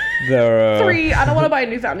you. Three, I don't want to buy a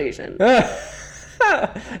new foundation.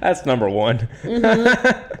 That's number one.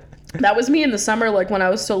 Mm-hmm. That was me in the summer, like, when I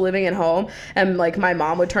was still living at home, and, like, my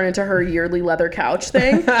mom would turn into her yearly leather couch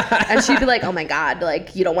thing, and she'd be like, oh my God,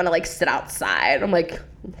 like, you don't want to, like, sit outside. I'm like,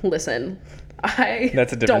 listen,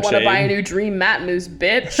 That's a different don't want to shade. buy a new Dream Matte Mousse,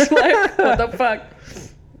 bitch. Like, what the fuck?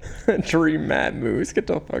 Dream Matte Mousse, get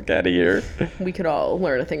the fuck out of here. We could all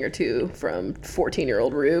learn a thing or two from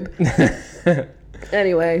 14-year-old Rube.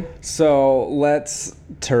 Anyway. So let's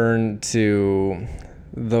turn to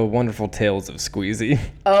the wonderful tales of Squeezy.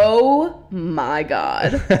 Oh my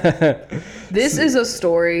God. This is a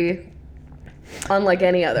story unlike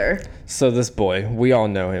any other. So this boy, we all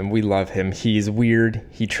know him. We love him. He's weird.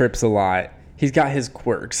 He trips a lot. He's got his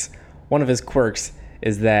quirks. One of his quirks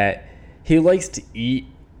is that he likes to eat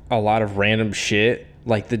a lot of random shit,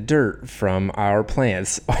 like the dirt from our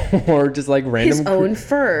plants, or just like random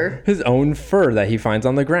his own fur that he finds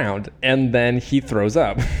on the ground, and then he throws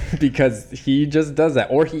up because he just does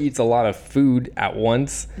that. Or he eats a lot of food at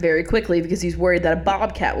once very quickly because he's worried that a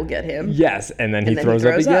bobcat will get him. Yes, and then he throws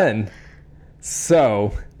up again.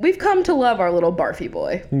 So we've come to love our little barfy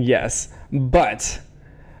boy. Yes, but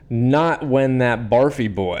not when that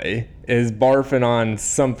barfy boy is barfing on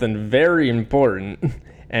something very important.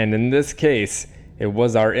 And in this case, it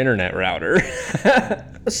was our internet router.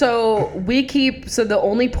 So the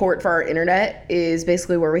only port for our internet is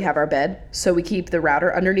basically where we have our bed. So we keep the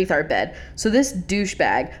router underneath our bed. So this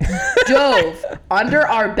douchebag dove under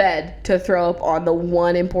our bed to throw up on the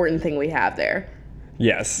one important thing we have there.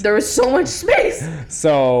 Yes. There was so much space.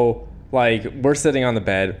 So, like, we're sitting on the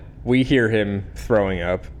bed. We hear him throwing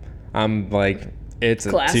up. I'm like, it's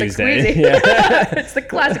a classic Tuesday. Squeezy. Yeah. It's the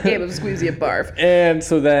classic game of Squeezy and barf. And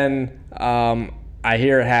so then I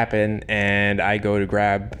hear it happen, and I go to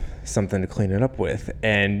grab something to clean it up with.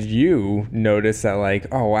 And you notice that, like,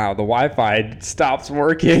 oh, wow, the Wi-Fi stops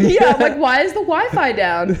working. Yeah, I'm like, why is the Wi-Fi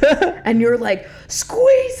down? And you're like,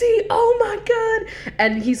 Squeezy, oh my God.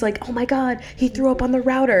 And he's like, oh my God, he threw up on the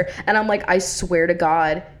router. And I'm like, I swear to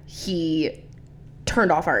God, he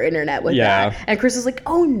turned off our internet with that. And Chris is like,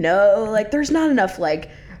 oh no, like, there's not enough,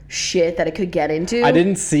 like, shit that it could get into. I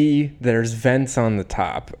didn't see there's vents on the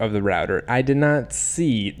top of the router. I did not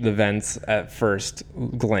see the vents at first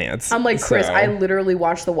glance. I'm like, Chris, I literally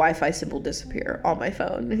watched the Wi-Fi symbol disappear on my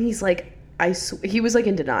phone. And he's like, he was like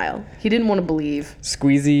in denial. He didn't want to believe.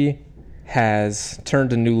 Squeezy has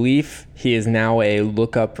turned a new leaf. He is now a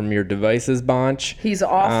look up from your devices bunch. He's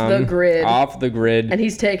off the grid. Off the grid. And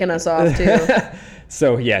he's taking us off too.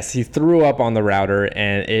 So yes, he threw up on the router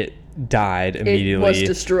and it died immediately. It was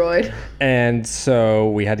destroyed. And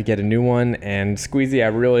so we had to get a new one. And Squeezy, I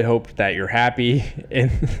really hope that you're happy. And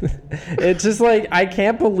it's just like, I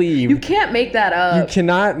can't believe you can't make that up. You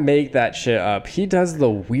cannot make that shit up. He does the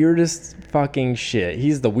weirdest fucking shit.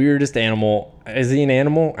 He's the weirdest animal. Is he an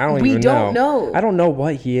animal? I don't even know. We don't know. I don't know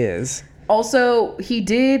what he is. Also, he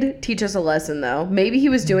did teach us a lesson, though. Maybe he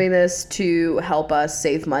was doing this to help us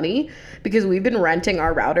save money because we've been renting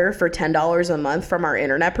our router for $10 a month from our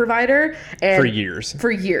internet provider. And For years.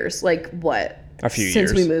 For years. Like, what? A few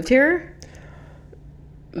Since years. we moved here?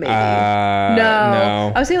 Maybe. No.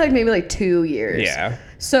 No. I would say like maybe like 2 years. Yeah.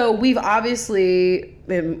 So we've obviously,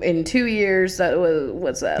 in 2 years, that was,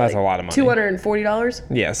 what's that? That's like a lot of money. $240?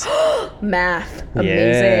 Yes. Math. Yeah.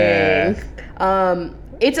 Amazing.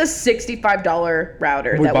 It's a $65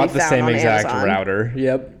 router We that bought we the found same on exact Amazon. router.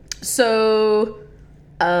 Yep. So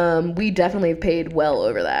we definitely have paid well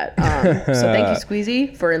over that. So thank you,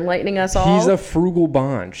 Squeezy, for enlightening us all. He's a frugal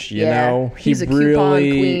bunch, you Yeah, know? he's a he coupon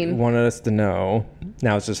really queen. wanted us to know.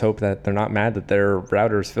 Now it's just hope that they're not mad that their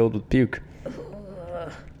router is filled with puke.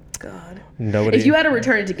 God. Nobody. If you had to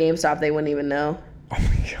return it to GameStop, they wouldn't even know. Oh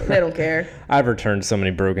my God. They don't care. I've returned so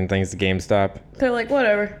many broken things to GameStop. They're like,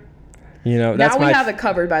 whatever. You know, that's Now we my have it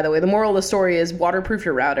covered, by the way. The moral of the story is waterproof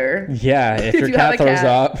your router. Yeah, if your you have cat a throws cat.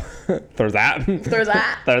 up, throws that. There's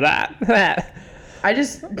that. Throw that. I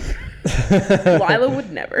just... Lila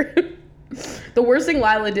would never. The worst thing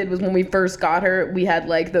Lila did was when we first got her, we had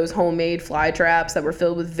like those homemade fly traps that were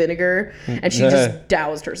filled with vinegar, and she just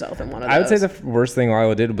doused herself in one of those. I would say the worst thing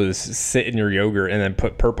Lila did was sit in your yogurt and then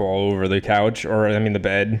put purple all over the couch, or I mean the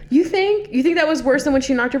bed. You think that was worse than when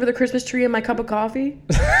she knocked over the Christmas tree in my cup of coffee?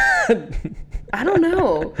 I don't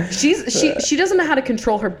know. She doesn't know how to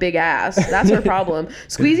control her big ass. That's her problem.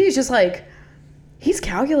 Squeezy is just like, he's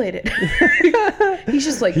calculated. He's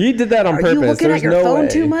just like, He did that on are purpose. you looking There's at your no phone way.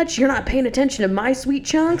 too much? You're not paying attention to my sweet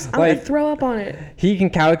chunks? I'm Like- gonna throw up on it. He can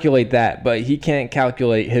calculate that, but he can't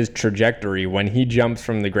calculate his trajectory when he jumps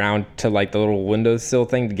from the ground to like the little windowsill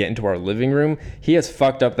thing to get into our living room. He has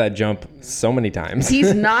fucked up that jump so many times.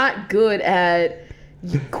 He's not good at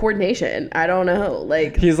coordination. I don't know.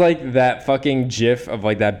 Like, He's like that fucking gif of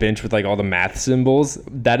like that bench with like all the math symbols.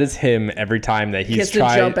 That is him every time that he's Gets to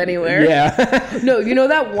trying jump anywhere. Yeah. no, you know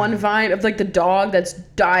that one vine of like the dog that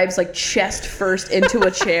dives like chest first into a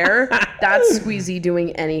chair? That's Squeezy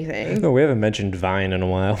doing anything. No, we haven't mentioned Vine in a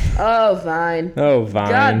while. Oh, Vine. Oh, Vine.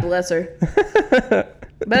 God bless her.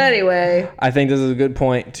 But anyway, I think this is a good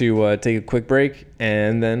point to take a quick break,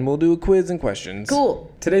 and then we'll do a quiz and questions.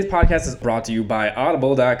 cool. Today's podcast is brought to you by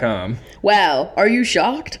Audible.com. Wow, are you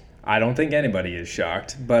shocked? I don't think anybody is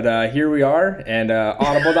shocked, but here we are, and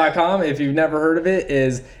Audible.com, if you've never heard of it,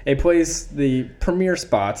 is a place, the premier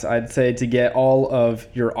spot, I'd say, to get all of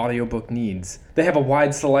your audiobook needs. They have a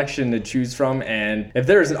wide selection to choose from, and if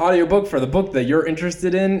there's an audiobook for the book that you're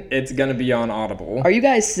interested in, it's going to be on Audible. Are you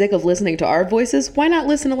guys sick of listening to our voices? Why not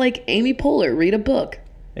listen to like Amy Poehler read a book?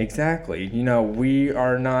 Exactly. You know, we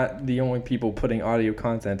are not the only people putting audio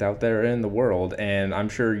content out there in the world, and I'm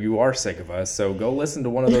sure you are sick of us, so go listen to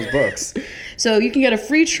one of those books. So you can get a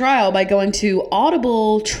free trial by going to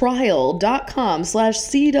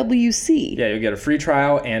audibletrial.com/CWC. Yeah, you'll get a free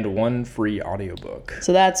trial and one free audiobook.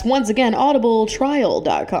 So that's once again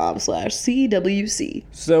audibletrial.com/CWC.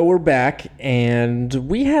 So we're back, and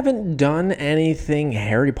we haven't done anything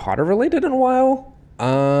Harry Potter related in a while. So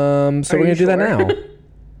we're you gonna do that sure? now.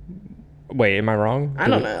 Wait, am I wrong? I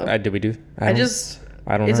don't know. Did we do? I don't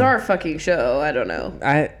it's know. our fucking show. I don't know.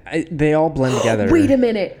 They all blend together. Wait a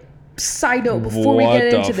minute. Side note before we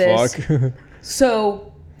get into this.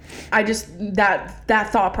 So I just that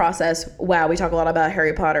thought process. Wow, we talk a lot about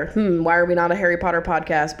Harry Potter. Why are we not a Harry Potter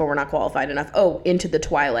podcast? But we're not qualified enough. Oh, Into the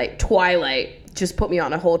Twilight. Twilight just put me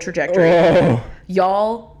on a whole trajectory. Oh.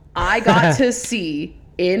 Y'all, I got to see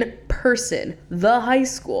in person the high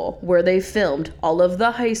school where they filmed all of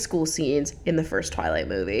the high school scenes in the first Twilight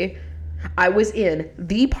movie. I was in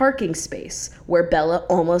the parking space where Bella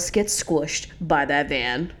almost gets squished by that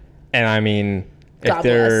van. And I mean, God if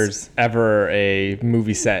there's ever a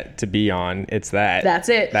movie set to be on, it's that. That's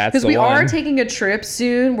it. That's Because the we are one. taking a trip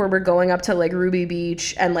soon where we're going up to like Ruby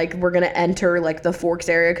Beach and like we're gonna enter like the Forks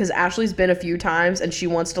area because Ashley's been a few times and she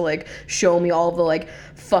wants to like show me all of the like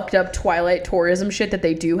fucked up Twilight tourism shit that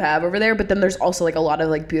they do have over there. But then there's also like a lot of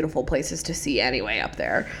like beautiful places to see anyway up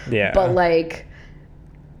there. Yeah. But like,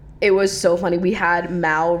 it was so funny. We had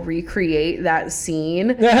Mal recreate that scene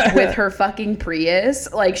with her fucking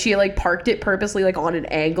Prius. Like she like parked it purposely like on an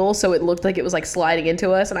angle so it looked like it was like sliding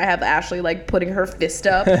into us. And I have Ashley like putting her fist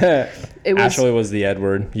up. It was. Ashley was the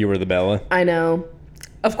Edward. You were the Bella. I know.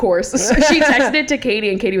 Of course. So she texted it to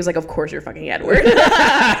Katie and Katie was like, of course you're fucking Edward.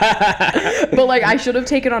 But like I should have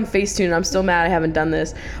taken on Facetune. I'm still mad I haven't done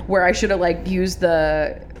this. Where I should have like used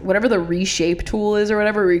the whatever the reshape tool is or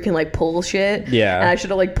whatever, where you can like pull shit. Yeah. And I should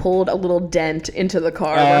have like pulled a little dent into the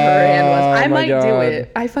car where her hand was. I my might do God.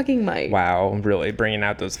 it. I fucking might. Wow, really bringing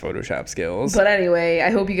out those Photoshop skills. But anyway,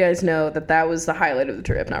 I hope you guys know that was the highlight of the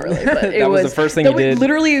trip. Not really, but it That was the first thing you did?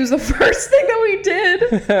 Literally, it was the first thing that we did.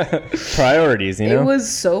 Priorities, you know? It was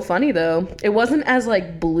so funny though. It wasn't as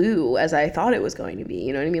like blue as I thought it was going to be.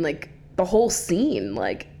 You know what I mean? Like the whole scene,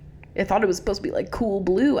 like I thought it was supposed to be like cool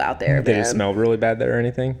blue out there. Did man. it smell really bad there or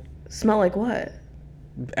anything? Smell like what?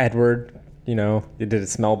 Edward, did it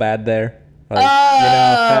smell bad there? Like,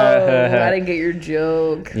 I didn't get your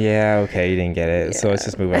joke. Yeah, okay, you didn't get it. So let's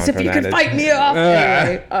just move on As if from you that. could fight me off.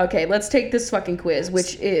 Anyway, okay, let's take this fucking quiz,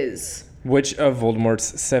 which is... Which of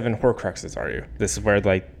Voldemort's 7 Horcruxes are you? This is where,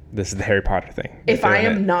 this is the Harry Potter thing. If I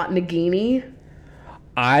am not Nagini,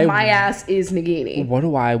 my ass is Nagini. What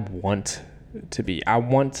do I want to be? I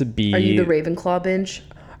want to be... Are you the Ravenclaw binge?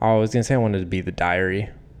 I was going to say I wanted to be the Diary.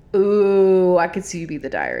 Ooh, I could see you be the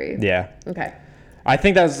Diary. Yeah. Okay. I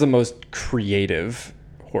think that was the most creative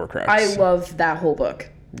Horcrux. I love that whole book.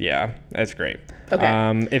 Yeah, that's great.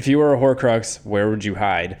 Okay. If you were a Horcrux, where would you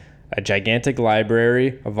hide? A gigantic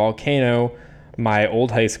library, a volcano, my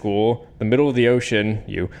old high school, the middle of the ocean,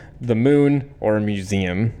 the moon, or a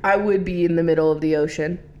museum? I would be in the middle of the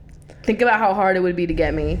ocean. Think about how hard it would be to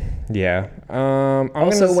get me. Yeah.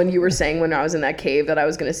 Also, when you were saying when I was in that cave that I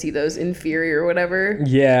was going to see those inferior or whatever.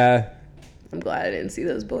 Yeah. I'm glad I didn't see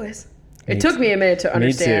those boys. It took me a minute to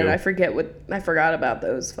understand. too. I forgot about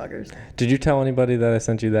those fuckers. Did you tell anybody that I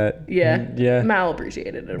sent you that? Yeah. Yeah. Mal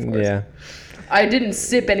appreciated it, of course. Yeah. I didn't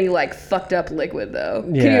sip any fucked up liquid though.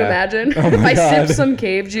 Yeah. Can you imagine? Oh if my I God. sipped some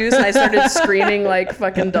cave juice and I started screaming like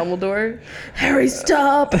fucking Dumbledore, Harry,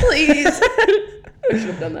 stop, please. I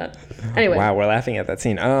should have done that. Anyway. Wow, we're laughing at that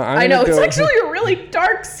scene. I know, it's actually a really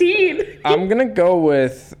dark scene. I'm gonna go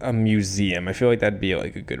with a museum. I feel like that'd be a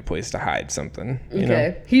good place to hide something. You know?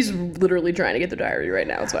 Okay. He's literally trying to get the diary right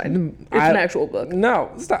now. It's fine. It's an actual book.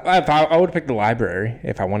 No, stop. I would pick the library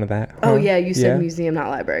if I wanted that. Oh, Huh? yeah, you said museum, not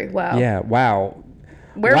library. Wow. Yeah. Wow.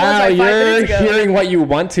 Where was I 5 minutes You're ago? hearing what you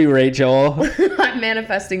want to, Rachel. I'm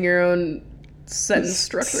manifesting your own sentence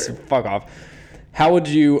structure. Fuck off. How would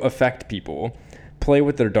you affect people? Play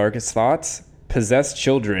with their darkest thoughts, possess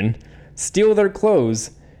children, steal their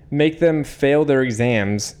clothes, make them fail their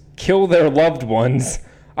exams, kill their loved ones.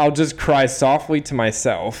 I'll just cry softly to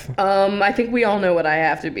myself. I think we all know what I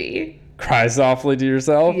have to be. Cry softly to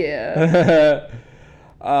yourself? Yeah.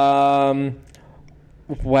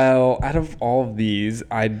 Well, out of all of these,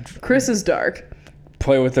 I'd Chris is dark.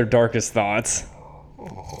 play with their darkest thoughts.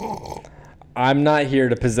 I'm not here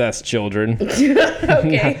to possess children.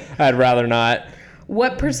 Okay. I'd rather not.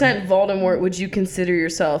 What percent Voldemort would you consider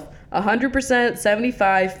yourself? 100%,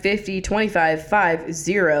 75, 50, 25, 5,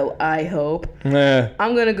 0, I hope.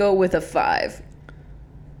 I'm going to go with a 5.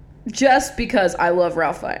 Just because I love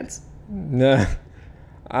Ralph Fiennes. Nah.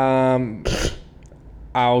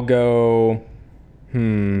 I'll go...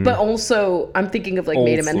 But also, I'm thinking of Maid of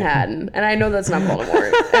Old school. Manhattan. And I know that's not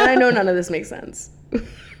Voldemort. And I know none of this makes sense.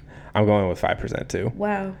 I'm going with 5% too.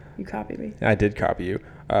 Wow, you copied me. I did copy you.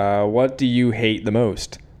 What do you hate the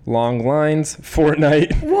most? Long lines,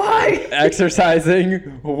 Fortnite, Why?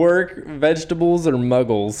 exercising, work, vegetables, or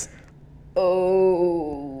muggles?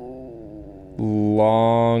 Oh.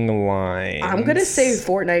 Long lines. I'm going to say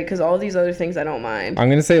Fortnite because all these other things I don't mind. I'm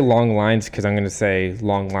going to say long lines because I'm going to say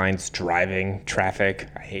long lines, driving, traffic.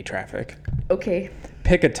 I hate traffic. Okay.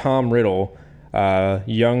 Pick a Tom Riddle.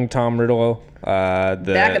 Young Tom Riddle. Back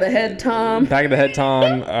of the head, Tom. Back of the head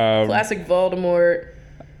Tom. Classic Voldemort.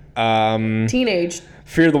 Teenage.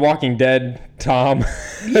 Fear the Walking Dead Tom.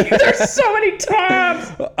 There's so many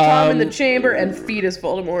Toms. Tom in the chamber and Fetus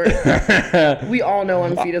Voldemort. We all know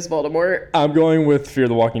I'm Fetus Voldemort. I'm going with Fear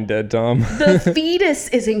the Walking Dead Tom. The fetus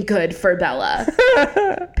isn't good for Bella.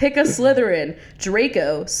 Pick a Slytherin.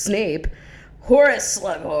 Draco, Snape, Horace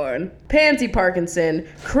Slughorn, Pansy Parkinson,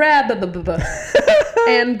 Crab,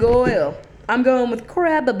 and Goyle. I'm going with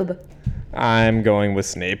Crab. I'm going with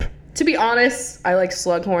Snape. To be honest, I like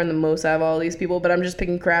Slughorn the most out of all these people, but I'm just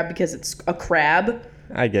picking Crab because it's a crab.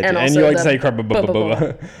 I get And you. And also you like to the say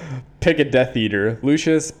crap. Pick a Death Eater.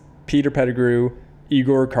 Lucius, Peter Pettigrew,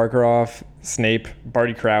 Igor Karkaroff, Snape,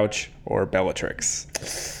 Barty Crouch, or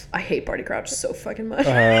Bellatrix. I hate Barty Crouch so fucking much.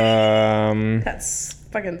 That's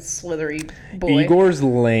fucking slithery boy. Igor's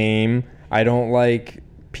lame. I don't like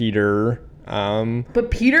Peter.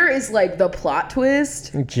 But Peter is the plot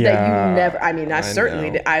twist that Yeah, you never... I mean, I certainly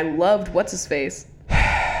know. did. I loved what's-his-face.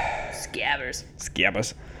 Scabbers.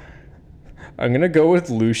 I'm gonna go with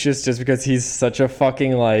Lucius just because he's such a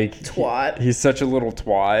fucking Twat. He's such a little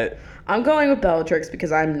twat. I'm going with Bellatrix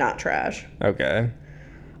because I'm not trash. Okay.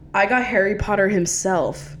 I got Harry Potter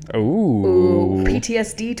himself. Ooh.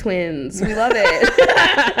 PTSD twins. We love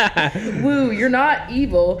it. Woo, you're not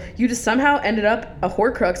evil. You just somehow ended up a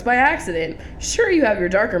Horcrux by accident. Sure, you have your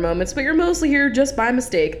darker moments, but you're mostly here just by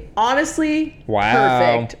mistake. Honestly,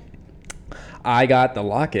 wow. Perfect. I got the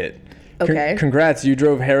locket. Okay. Congrats, you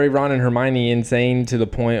drove Harry, Ron, and Hermione insane to the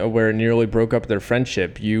point of where it nearly broke up their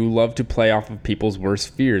friendship. You love to play off of people's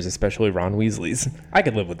worst fears, especially Ron Weasley's. I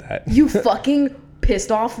could live with that. You fucking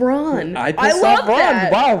pissed off Ron. I pissed off Ron.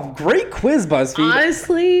 That. Wow, great quiz, BuzzFeed.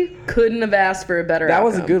 Honestly, couldn't have asked for a better outcome.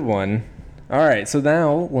 Was a good one. All right, so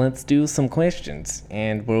now let's do some questions,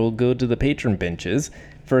 and we'll go to the patron benches.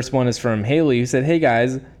 First one is from Haley, who said, "Hey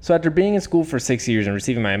guys, so after being in school for 6 years and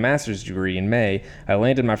receiving my master's degree in May, I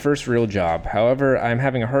landed my first real job. However, I'm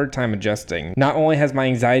having a hard time adjusting. Not only has my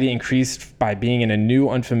anxiety increased by being in a new,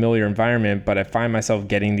 unfamiliar environment, but I find myself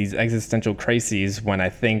getting these existential crises when I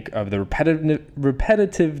think of the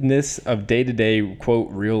repetitiveness of day-to-day, quote,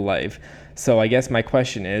 real life. So I guess my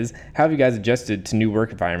question is, how have you guys adjusted to new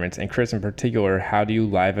work environments? And Chris in particular, how do you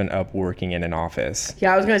liven up working in an office?"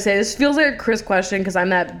 Yeah, I was going to say, this feels like a Chris question because I'm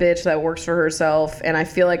that bitch that works for herself. And I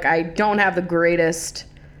feel like I don't have the greatest,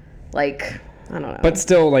 like, I don't know. But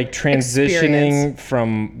still, like, transitioning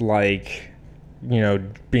from, like, you know,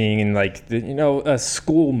 being in, like, a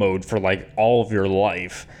school mode for, like, all of your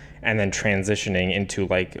life. And then transitioning into,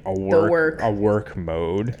 like, a work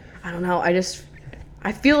mode. I don't know. I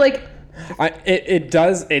feel like...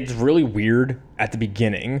 It's really weird at the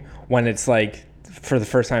beginning when it's like, for the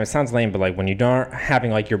first time, it sounds lame, but like when you aren't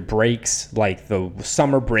having like your breaks, like the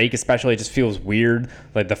summer break especially, it just feels weird.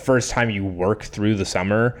 Like the first time you work through the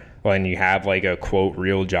summer when you have like a quote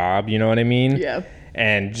real job, you know what I mean? Yeah.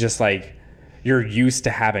 And just like you're used to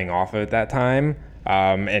having off at that time.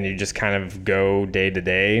 And you just kind of go day to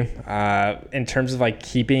day. In terms of like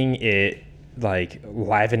keeping it, like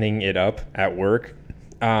livening it up at work,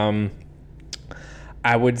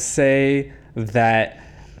 I would say that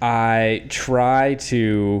I try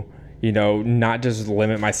to, not just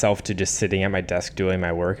limit myself to just sitting at my desk doing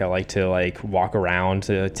my work. I like to like walk around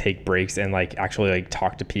to take breaks and like actually like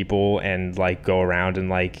talk to people and like go around and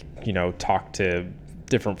like, talk to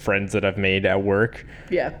different friends that I've made at work.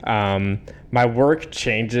 Yeah. My work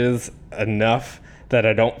changes enough that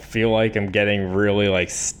I don't feel like I'm getting really like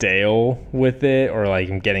stale with it or like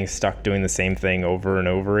I'm getting stuck doing the same thing over and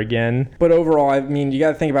over again. But overall, I mean, you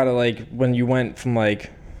got to think about it like when you went from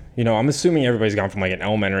like, I'm assuming everybody's gone from like an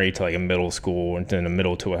elementary to like a middle school and then a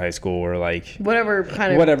middle to a high school or like whatever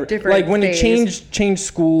different like when phase. You change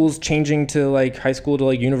schools, changing to like high school to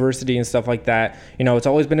like university and stuff like that, it's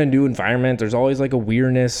always been a new environment. There's always like a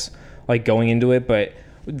weirdness like going into it, but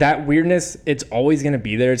that weirdness, it's always going to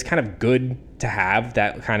be there. It's kind of good to have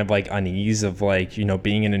that kind of like unease of like,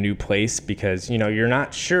 being in a new place because, you're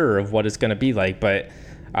not sure of what it's going to be like, but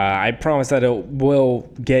I promise that it will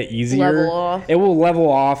get easier. Level off. It will level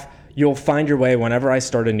off. You'll find your way whenever I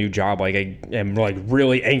start a new job. Like I am like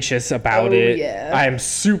really anxious about it. Yeah. I am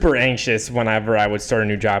super anxious whenever I would start a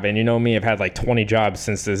new job. And you know me, I've had like 20 jobs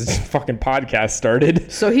since this fucking podcast started.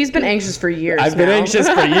 So he's been anxious for years. I've been anxious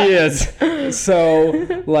for years.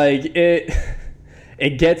 So like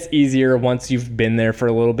it gets easier once you've been there for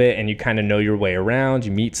a little bit and you kind of know your way around.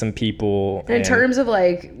 You meet some people. In terms of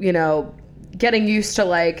like, getting used to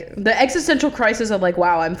like the existential crisis of like,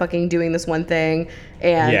 wow, I'm fucking doing this one thing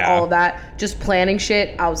and all of that, just planning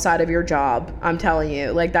shit outside of your job. I'm telling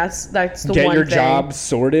you, like that's the one thing. Get your job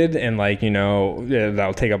sorted and like,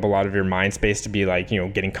 that'll take up a lot of your mind space to be like,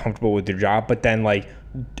 getting comfortable with your job. But then like,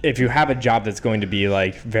 if you have a job that's going to be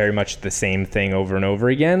like very much the same thing over and over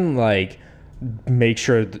again, like make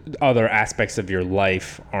sure other aspects of your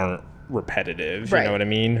life aren't repetitive, you know what I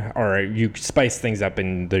mean? Or you spice things up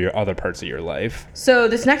in the other parts of your life. So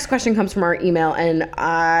this next question comes from our email and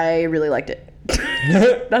I really liked it.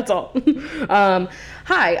 That's all.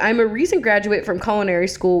 Hi, I'm a recent graduate from culinary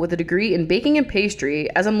school with a degree in baking and pastry.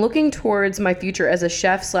 As I'm looking towards my future as a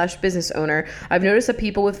chef/business owner, I've noticed that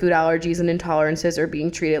people with food allergies and intolerances are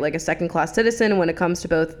being treated like a second-class citizen when it comes to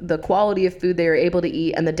both the quality of food they are able to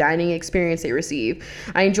eat and the dining experience they receive.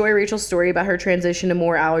 I enjoy Rachel's story about her transition to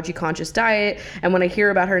more allergy-conscious diet, and when I hear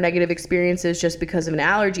about her negative experiences just because of an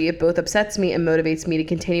allergy, it both upsets me and motivates me to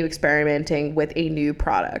continue experimenting with new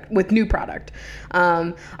product.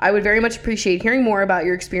 I would very much appreciate hearing more about about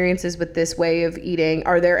your experiences with this way of eating.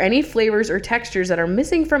 Are there any flavors or textures that are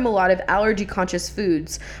missing from a lot of allergy-conscious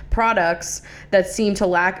foods, products that seem to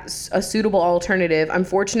lack a suitable alternative? I'm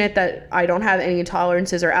fortunate that I don't have any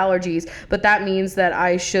intolerances or allergies, but that means that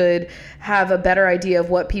I should have a better idea of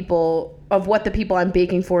what the people I'm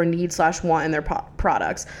baking for need/want in their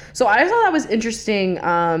products. So I thought that was interesting.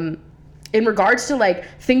 In regards to like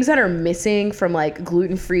things that are missing from like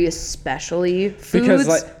gluten-free, especially foods,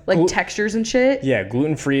 because like textures and shit. Yeah,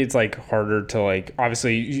 gluten-free, it's like harder to like,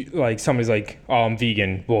 obviously, like somebody's like, oh, I'm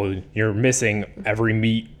vegan. Well, you're missing every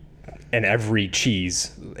meat and every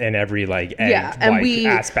cheese and every like egg, yeah, and like,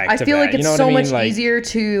 aspect I of feel that. like it's so much easier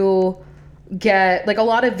to get like a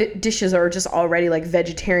lot of dishes are just already like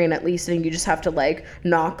vegetarian at least, and you just have to like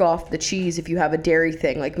knock off the cheese if you have a dairy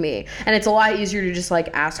thing like me, and it's a lot easier to just like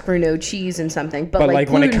ask for no cheese and something, but like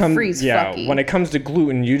when it comes when it comes to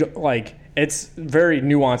gluten, you don't, like, it's very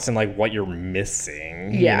nuanced in like what you're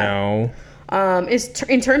missing, you know.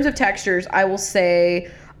 In terms of textures, I will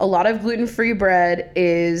say a lot of gluten-free bread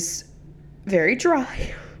is very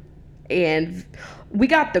dry, and we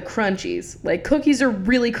got the crunchies. Like, cookies are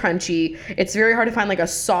really crunchy. It's very hard to find like a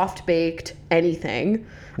soft baked anything.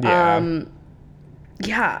 Yeah.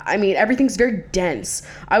 Yeah, I mean, everything's very dense.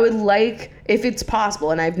 I would like, if it's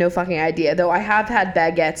possible, and I have no fucking idea, though I have had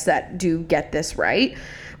baguettes that do get this right,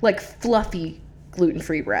 like fluffy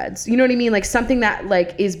gluten-free breads. You know what I mean? Like something that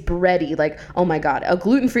like is bready. Like, oh my God, a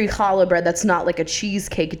gluten-free challah bread that's not like a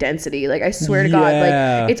cheesecake density. Like, I swear to God,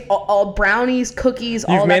 like it's all brownies, cookies,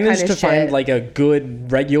 all that kind of shit. You've managed to find like a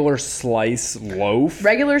good regular slice loaf.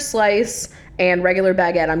 Regular slice and regular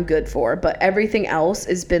baguette I'm good for, but everything else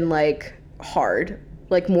has been like hard.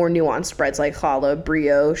 Like more nuanced breads like challah,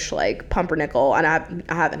 brioche, like pumpernickel, and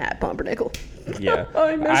I haven't had pumpernickel. Yeah.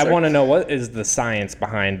 I want to know what is the science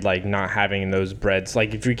behind like not having those breads.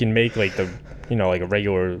 Like, if we can make like the, you know, like a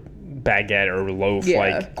regular baguette or loaf,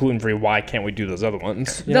 like gluten-free, why can't we do those other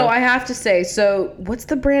ones? Though I have to say, so what's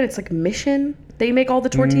the brand? It's like Mission. They make all the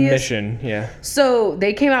tortillas. Mission, yeah. So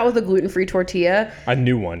they came out with a gluten-free tortilla. A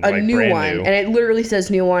new one. A new one. And it literally says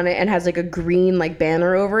new on it and has like a green like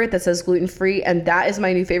banner over it that says gluten-free. And that is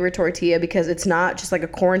my new favorite tortilla because it's not just like a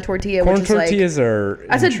corn tortilla. Corn tortillas are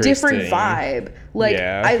that's a different vibe. Like,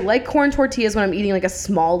 I like corn tortillas when I'm eating like a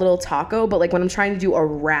small little taco, but like when I'm trying to do a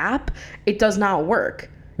wrap, it does not work.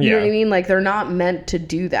 You know what I mean? Like, they're not meant to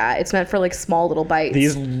do that. It's meant for like small little bites.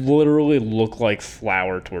 These literally look like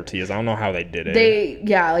flour tortillas. I don't know how they did it.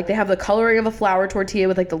 They have the coloring of a flour tortilla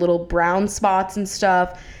with like the little brown spots and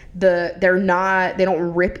stuff. They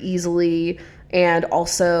don't rip easily. And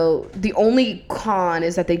also the only con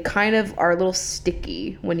is that they kind of are a little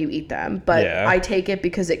sticky when you eat them, but I take it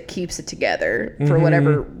because it keeps it together for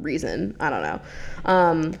whatever reason. I don't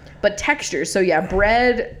know. But texture. So yeah,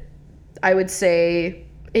 bread, I would say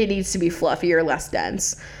it needs to be fluffier, less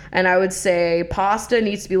dense. And I would say pasta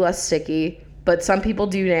needs to be less sticky, but some people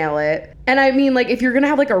do nail it. And I mean, like, if you're going to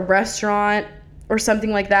have like a restaurant or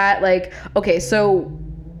something like that, like, okay, so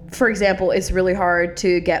for example, it's really hard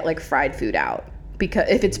to get like fried food out because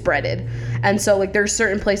if it's breaded. And so like there's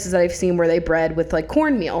certain places that I've seen where they bread with like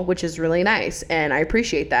cornmeal, which is really nice. And I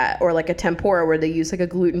appreciate that. Or like a tempura where they use like a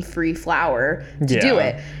gluten-free flour to do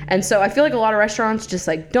it. And so I feel like a lot of restaurants just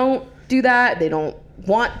like don't do that. They don't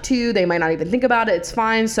want to. They might not even think about it. It's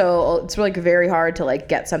fine. So it's like very hard to like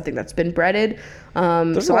get something that's been breaded.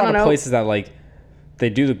 There's a lot of places that like they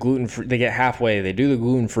do the gluten-free, they get halfway, they do the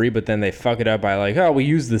gluten-free, but then they fuck it up by like, oh, we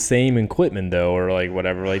use the same equipment though, or like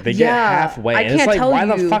whatever. Like they get halfway. And it's like, why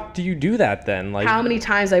the fuck do you do that then? Like, how many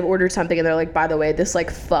times I've ordered something and they're like, by the way, this like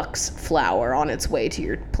fucks flour on its way to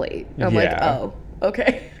your plate. And I'm like, oh,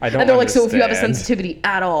 okay. I don't And they're like, understand. so if you have a sensitivity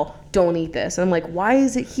at all, don't eat this. And I'm like, why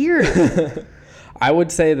is it here? I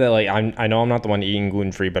would say that like I know I'm not the one eating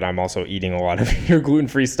gluten-free, but I'm also eating a lot of your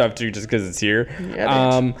gluten-free stuff too, just because it's here.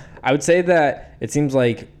 Yeah, I would say that it seems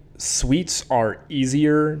like sweets are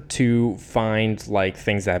easier to find, like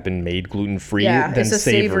things that have been made gluten-free than it's a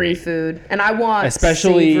savory food, and I want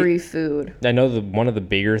especially savory food. I know one of the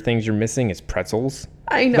bigger things you're missing is pretzels.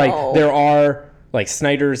 I know. Like there are like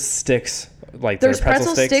Snyder's sticks. Like there's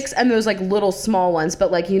pretzel sticks and those like little small ones,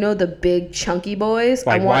 but like, you know, the big chunky boys.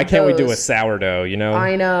 Like, why can't we do a sourdough, you know?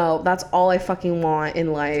 I know. That's all I fucking want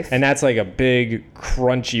in life. And that's like a big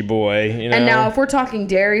crunchy boy, you know? And now if we're talking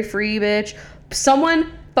dairy free, bitch,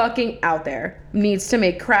 someone fucking out there needs to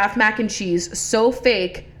make Kraft mac and cheese so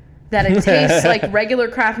fake that it tastes like regular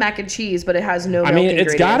Kraft mac and cheese, but it has no milk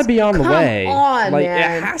ingredients. It's got to be on the way. Come on, like,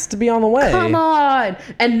 man. It has to be on the way. Come on.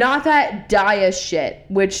 And not that Daya shit,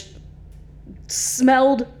 which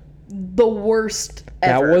smelled the worst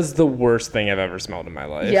ever. That was the worst thing I've ever smelled in my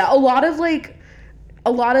life. Yeah, a lot of like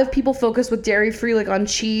a lot of people focus with dairy free like on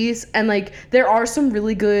cheese, and like there are some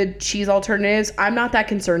really good cheese alternatives. I'm not that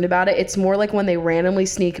concerned about it. It's more like when they randomly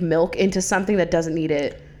sneak milk into something that doesn't need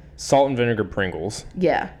it. Salt and vinegar Pringles.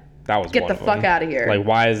 Yeah. That was Get one the of fuck them. out of here. Like,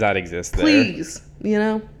 why does that exist there? Please, you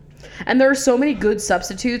know? And there are so many good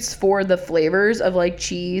substitutes for the flavors of like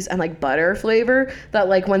cheese and like butter flavor that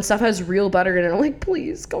like when stuff has real butter in it, I'm like,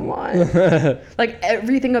 please, come on. Like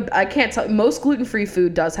everything, I can't tell. Most gluten-free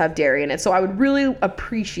food does have dairy in it. So I would really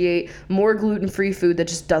appreciate more gluten-free food that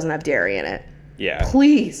just doesn't have dairy in it. Yeah.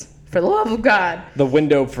 Please, for the love of God. The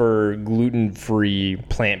window for gluten-free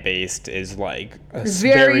plant-based is like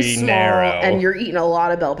Very small, narrow. and you're eating a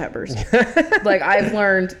lot of bell peppers. Like I've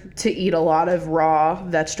learned to eat a lot of raw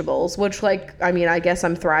vegetables, which like, I mean, I guess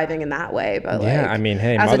I'm thriving in that way, but Yeah, like, I mean,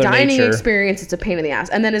 hey, as Mother a dining Nature. experience, it's a pain in the ass.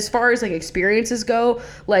 And then as far as like experiences go,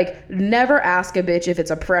 like never ask a bitch if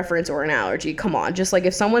it's a preference or an allergy. Come on, just like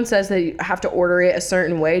if someone says that you have to order it a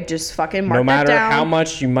certain way, just fucking mark No matter that down. how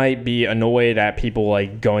much you might be annoyed at people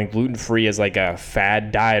like going gluten-free as like a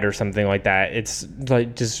fad diet or something like that, it's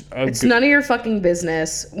like just It's none of your fucking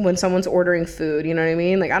business when someone's ordering food. You know what I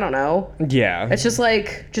mean? Like I don't know. yeah. It's just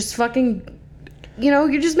like, just fucking, you know,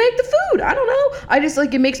 you just make the food. I don't know. I just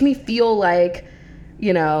like, it makes me feel like,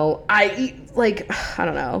 you know, I eat like, I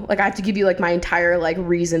don't know, like I have to give you like my entire like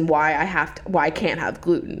reason why I can't have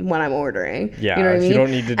gluten when I'm ordering. Yeah, you know what I mean? you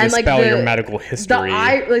don't need to And, like, dispel your medical history.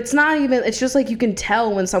 It's not even, it's just like you can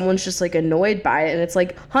tell when someone's just like annoyed by it, and it's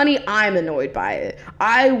like, honey, I'm annoyed by it.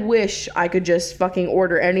 I wish I could just fucking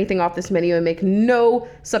order anything off this menu and make no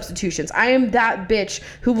substitutions. I am that bitch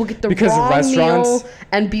who will get the Because wrong restaurants- meal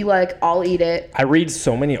and be like, I'll eat it. I read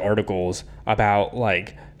so many articles about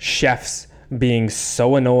like chefs being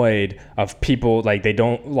so annoyed of people, like they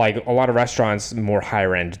don't, like a lot of restaurants more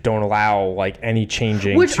higher end don't allow like any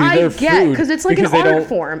changing Which to I their get, food because it's like an they art don't-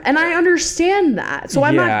 form, and I understand that. So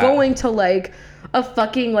I'm Yeah. not going to like a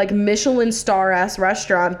fucking like Michelin star ass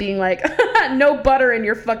restaurant being like, no butter in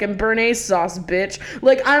your fucking béarnaise sauce, bitch.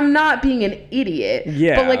 Like I'm not being an idiot.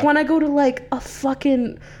 Yeah. But like when I go to like a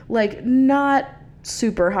fucking like not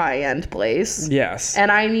super high end place, Yes.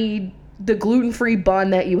 and I need the gluten-free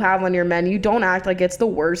bun that you have on your menu, don't act like it's the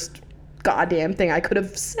worst goddamn thing I could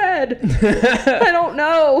have said. I don't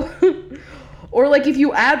know. Or like if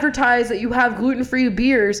you advertise that you have gluten-free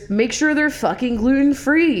beers, make sure they're fucking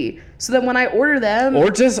gluten-free, so that when I order them,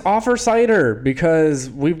 Or just offer cider, because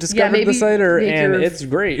we've discovered the maybe cider make and your- it's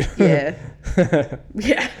great. yeah,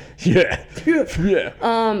 yeah. Yeah.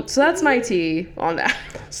 Yeah. So that's my tea on that.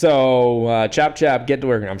 So, chop, get to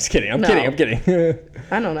work. I'm just kidding. I'm No. kidding.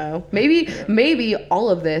 I don't know. Maybe all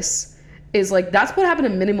of this is like, that's what happened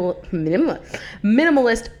to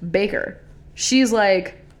minimalist baker. She's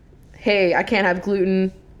like, hey, I can't have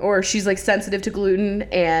gluten, or she's like sensitive to gluten,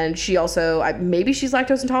 and she also maybe she's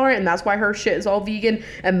lactose intolerant, and that's why her shit is all vegan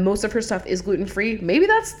and most of her stuff is gluten free. Maybe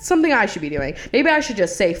that's something I should be doing. Maybe I should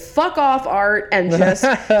just say fuck off, art, and just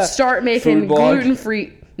start making Food blog. gluten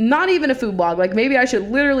free. Not even a food blog. Like maybe I should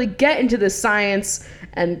literally get into the science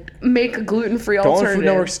and make a gluten free Go on alternative. Food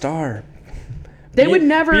Network Star. They would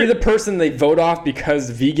never. be the person they vote off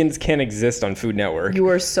because vegans can't exist on Food Network. You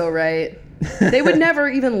are so right. They would never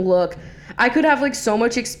even look. I could have like so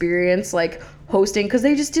much experience like hosting, because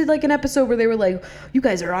they just did like an episode where they were like, you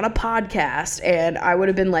guys are on a podcast, and I would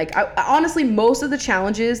have been like, honestly, most of the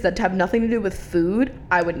challenges that have nothing to do with food,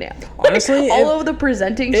 I would nail. Honestly, all if- of the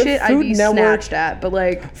presenting if shit, I'd Food be Network- snatched at. But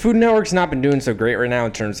like, Food Network's not been doing so great right now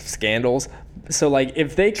in terms of scandals. So like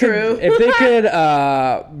if they could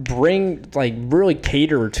True. bring like really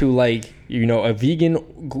cater to like, you know, a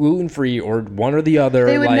vegan, gluten-free, or one or the other,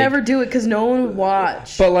 they would like, never do it because no one would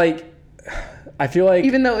watch. But like I feel like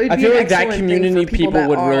Even though it'd I be feel an like that excellent thing community for people that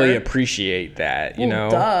would really are. appreciate that, you Well,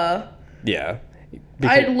 know. duh. Yeah.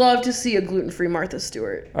 I'd love to see a gluten-free Martha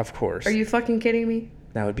Stewart. Of course. Are you fucking kidding me?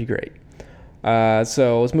 That would be great.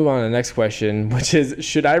 So let's move on to the next question, which is,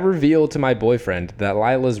 should I reveal to my boyfriend that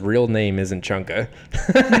Lila's real name isn't Chunka?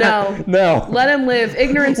 No. No. Let him live.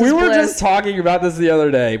 Ignorance We is were bliss. just talking about this the other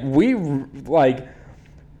day. We like,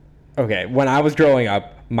 okay, when I was growing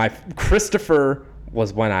up, my Christopher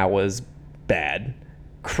was when I was bad.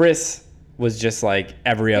 Chris was just like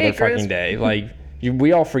every other Chris. fucking day. Like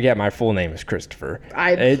we all forget my full name is Christopher.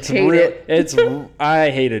 I hate it. It's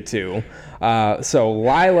I hate it too. So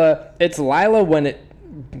Lila, it's Lila when it.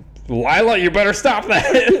 Lila, you better stop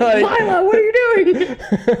that. Like, Lila, what are you doing?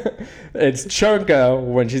 it's Chunka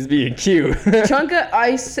when she's being cute. Chunka,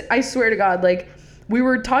 I swear to God, like, we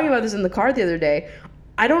were talking about this in the car the other day.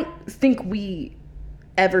 I don't think we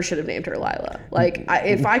ever should have named her Lila. Like,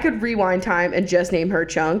 if I could rewind time and just name her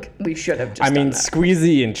Chunk, we should have just done that.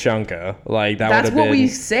 Squeezy and Chunka. Like, that would have been... That's what we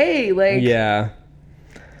say. Like, yeah.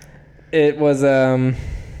 It was a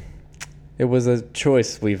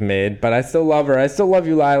choice we've made, but I still love her. I still love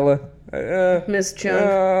you, Lila. Miss Chunk.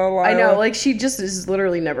 I know, like, she just is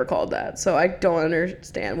literally never called that, so I don't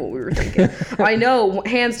understand what we were thinking. I know,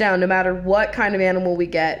 hands down, no matter what kind of animal we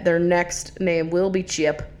get, their next name will be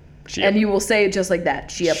Chip. Chip. And you will say it just like that,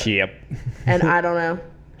 Chip. Chip. And I don't know.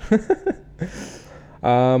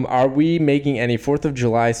 Are we making any 4th of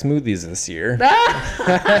July smoothies this year?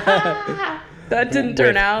 That didn't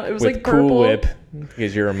turn out. It was like purple. Cool Whip,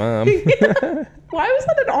 because you're a mom. Why was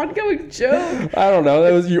that an ongoing joke? I don't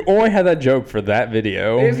know. You only had that joke for that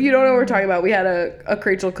video. If you don't know what we're talking about, we had a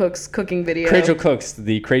Crachel Cooks cooking video. Crachel Cooks,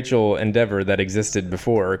 the Crachel endeavor that existed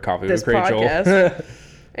before Coffee with Crachel. Podcast.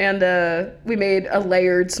 And we made a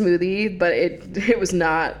layered smoothie, but it was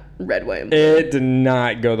not red, white, and blue. It did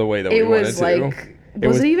not go the way that we wanted to. It was white? It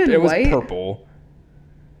was purple.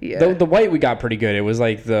 Yeah. The white we got pretty good. It was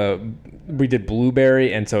like we did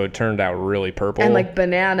blueberry, and so it turned out really purple. And like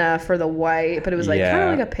banana for the white, but it was like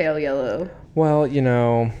kind of like a pale yellow. Well,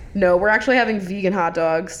 No, we're actually having vegan hot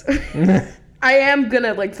dogs. I am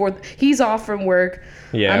gonna he's off from work.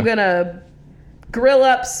 Yeah. I'm gonna grill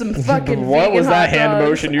up some fucking what vegan was that hot hand dogs.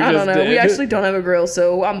 motion you I just don't know. did? We actually don't have a grill,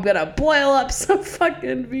 so I'm gonna boil up some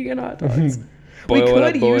fucking vegan hot dogs. We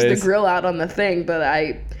could use the grill out on the thing, but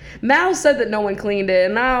Mal said that no one cleaned it,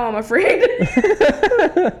 and now I'm afraid.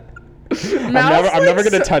 I'm never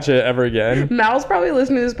gonna touch it ever again. Mal's probably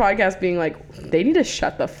listening to this podcast being like, they need to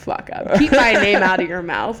shut the fuck up. Keep my name out of your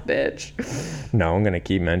mouth, bitch. No, I'm gonna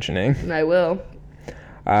keep mentioning. I will.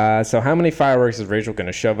 So how many fireworks is Rachel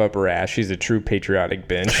gonna shove up her ass? She's a true patriotic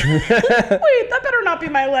bitch. Wait, that better not be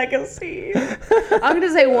my legacy. I'm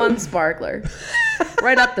gonna say 1 sparkler.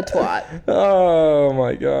 Right up the twat. Oh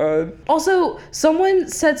my god. Also, someone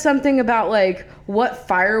said something about like what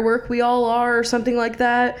firework we all are or something like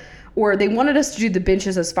that. Or they wanted us to do the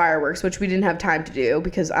benches as fireworks, which we didn't have time to do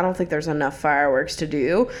because I don't think there's enough fireworks to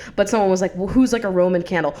do. But someone was like, well, who's like a Roman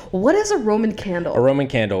candle? What is a Roman candle? A Roman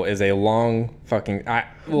candle is a long fucking...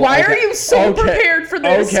 Why are you so prepared for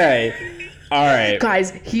this? Okay. All right.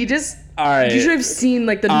 Guys, he just... All right. You should have seen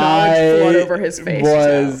like the knowledge flood over his face.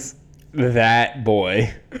 Was that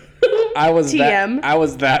boy. I was TM. I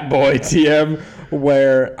was that boy, TM,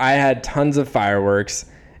 where I had tons of fireworks.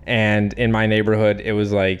 And in my neighborhood, it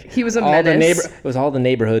was like he was a menace. It was all the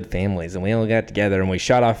neighborhood families, and we all got together and we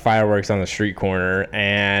shot off fireworks on the street corner.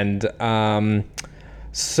 And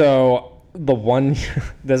so the one,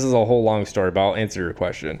 this is a whole long story, but I'll answer your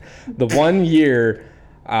question. The one year,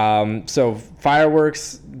 so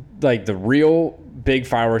fireworks, like the real big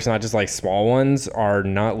fireworks, not just like small ones, are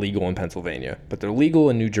not legal in Pennsylvania, but they're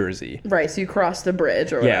legal in New Jersey. Right, so you cross the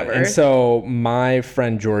bridge or whatever. Yeah, and so my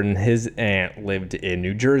friend Jordan, his aunt lived in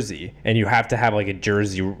New Jersey, and you have to have like a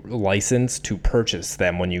Jersey license to purchase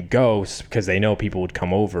them when you go, because they know people would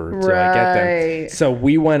come over to like get them. So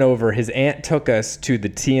we went over. His aunt took us to the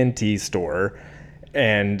TNT store,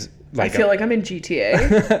 and like I feel like I'm in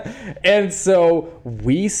GTA. And so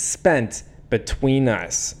we spent between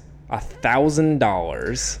us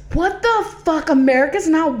 $1,000. What the fuck? America's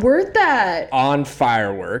not worth that. On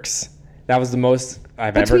fireworks. That was the most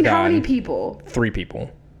I've ever Between gotten. how many people? 3 people.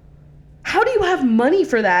 How do you have money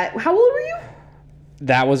for that? How old were you?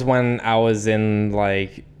 That was when I was in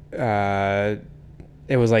like, it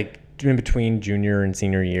was like in between junior and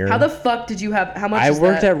senior year. How the fuck did you have, how much I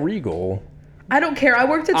worked at Regal. I don't care. I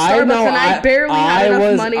worked at Starbucks and I barely had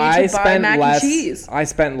enough money to buy mac and cheese. I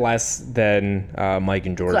spent less than Mike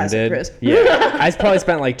and Jordan Classic did. Chris. Yeah, I probably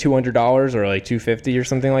spent like $200 or like $250 or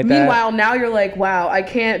something like that. Meanwhile, now you're like, wow, I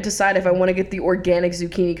can't decide if I want to get the organic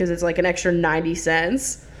zucchini because it's like an extra 90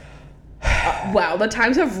 cents. Wow, the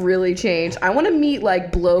times have really changed. I want to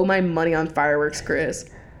blow my money on fireworks, Chris.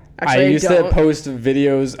 Actually, I used to post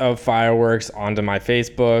videos of fireworks onto my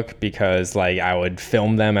Facebook because like I would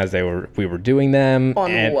film them as we were doing them.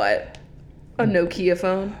 On what? A Nokia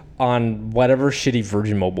phone? On whatever shitty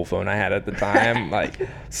Virgin Mobile phone I had at the time.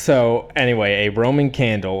 So anyway, a Roman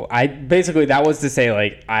candle. That was to say,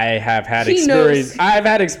 like, I have had experience. I've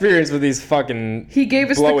had experience with these fucking He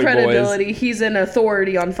gave us the credibility. Boys. He's an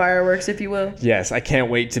authority on fireworks, if you will. Yes, I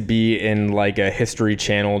can't wait to be in like a History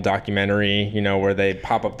Channel documentary, where they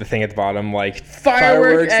pop up the thing at the bottom, like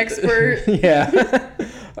fireworks expert. Yeah.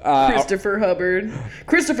 Christopher Hubbard.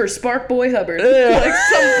 Christopher Sparkboy Hubbard. Like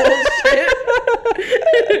some bullshit.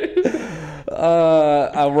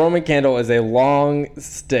 A Roman candle is a long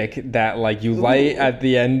stick that like you light at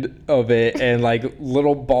the end of it, and like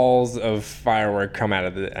little balls of firework come out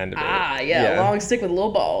of the end of it. A long stick with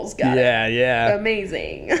little balls. Got it. Yeah.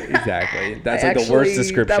 Amazing. Exactly. That's like the worst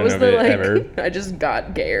description of it ever. I just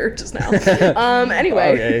got gayer just now.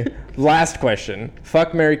 Anyway. Okay. Last question.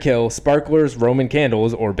 Fuck, marry, kill, sparklers, Roman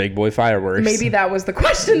candles, or big boy fireworks? Maybe that was the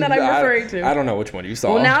question that I'm referring to. I don't know which one you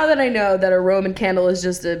saw. Well, now that I know that a Roman candle is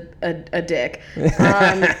just a dick.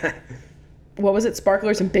 What was it?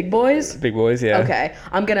 Sparklers and big boys? Big boys, yeah. Okay.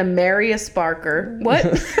 I'm going to marry a sparker. What?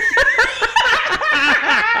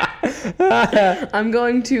 I'm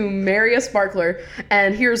going to marry a sparkler,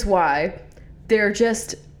 and here's why. They're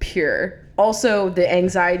just pure. Also, the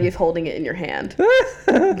anxiety of holding it in your hand.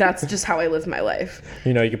 That's just how I live my life.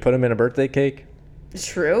 You know, you can put them in a birthday cake.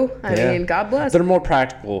 True. I mean, God bless. They're more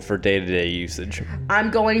practical for day-to-day usage. I'm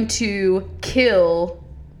going to kill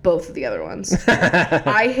both of the other ones.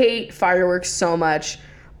 I hate fireworks so much.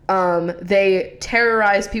 They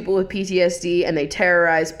terrorize people with PTSD, and they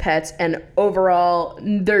terrorize pets, and overall,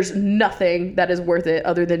 there's nothing that is worth it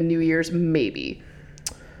other than New Year's, maybe.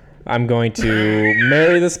 I'm going to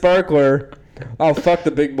marry the sparkler. I'll fuck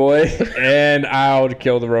the big boy, and I'll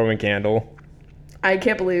kill the Roman candle. I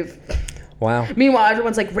can't believe. Wow. Meanwhile,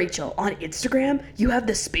 everyone's like, Rachel, on Instagram, you have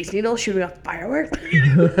the Space Needle shooting off fireworks.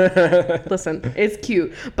 Listen, it's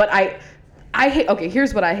cute, but I hate. Okay,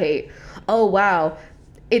 here's what I hate. Oh wow,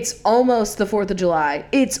 it's almost the 4th of July.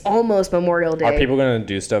 It's almost Memorial Day. Are people gonna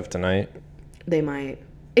do stuff tonight? They might.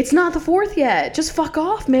 It's not the 4th yet. Just fuck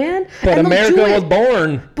off, man. But America was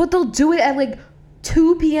born. But they'll do it at like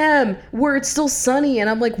 2 p.m. where it's still sunny, and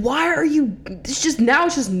I'm like, why are you? It's just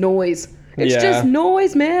noise. It's just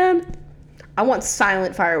noise, man. I want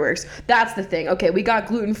silent fireworks. That's the thing. Okay, we got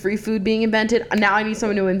gluten-free food being invented. Now I need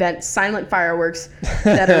someone to invent silent fireworks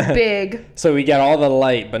that are big. So we got all the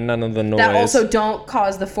light, but none of the noise. That also don't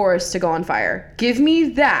cause the forest to go on fire. Give me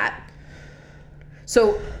that.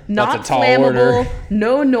 So not flammable,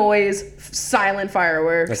 no noise, silent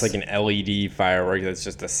fireworks. That's like an LED firework. That's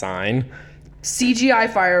just a sign.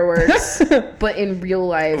 CGI fireworks, but in real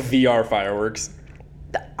life. VR fireworks.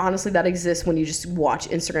 Honestly, that exists when you just watch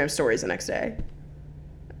Instagram stories the next day.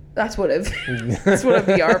 That's what a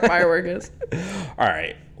VR firework is. All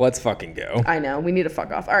right, let's fucking go. I know. We need to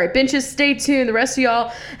fuck off. All right, benches, stay tuned. The rest of y'all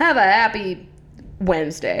have a happy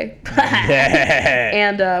Wednesday.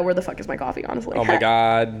 And where the fuck is my coffee, honestly? Oh my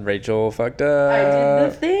God, Rachel fucked up. I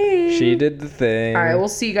did the thing. She did the thing. All right, we'll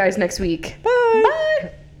see you guys next week. Bye.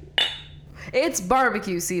 Bye. It's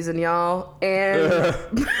barbecue season, y'all. And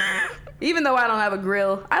even though I don't have a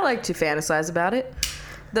grill, I like to fantasize about it.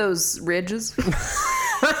 Those ridges.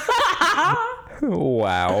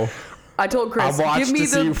 Wow. I told Chris, I'll watch give me to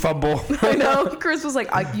see you fumble. I know. Chris was like,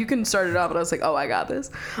 you can start it off. And I was like, oh, I got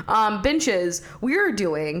this. Benches, we are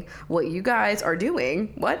doing what you guys are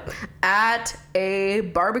doing. What? At a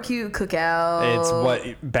barbecue cookout. It's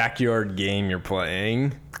what backyard game you're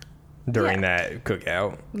playing during that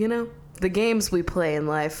cookout. You know, the games we play in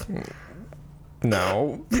life.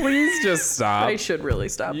 No, please just stop. I should really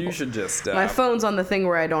stop. You should just stop. My phone's on the thing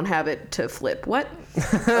where I don't have it to flip. What?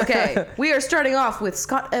 Okay, we are starting off with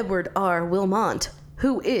Scott Edward R. Wilmont,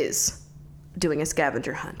 who is doing a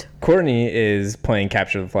scavenger hunt. Courtney is playing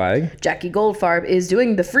Capture the Flag. Jackie Goldfarb is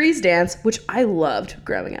doing the freeze dance, which I loved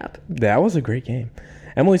growing up. That was a great game.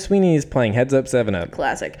 Emily Sweeney is playing Heads Up 7-Up.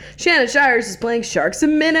 Classic. Shannon Shires is playing Sharks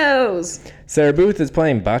and Minnows. Sarah Booth is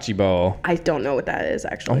playing Bocce Ball. I don't know what that is,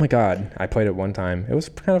 actually. Oh my God. I played it one time. It was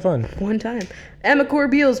kind of fun. One time. Emma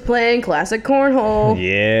Corbeil is playing Classic Cornhole.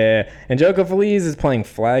 Yeah. Angelica Feliz is playing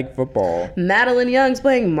Flag Football. Madeline Young's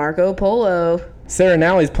playing Marco Polo. Sarah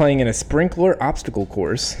Nally is playing in a sprinkler obstacle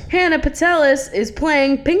course. Hannah Patelis is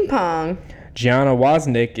playing Ping Pong. Gianna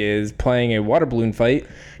Wozniak is playing a water balloon fight.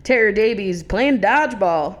 Tara Davies playing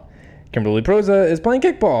Dodgeball. Kimberly Proza is playing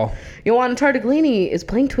Kickball. Joanna Tartaglini is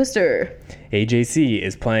playing Twister. AJC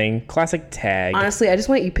is playing Classic Tag. Honestly, I just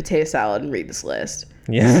want to eat potato salad and read this list.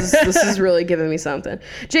 Yeah. This is really giving me something.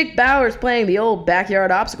 Jake Bauer's playing the old backyard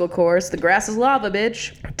obstacle course. The grass is lava,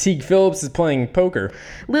 bitch. Teague Phillips is playing poker.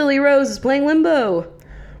 Lily Rose is playing Limbo.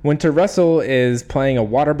 Winter Russell is playing a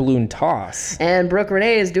water balloon toss. And Brooke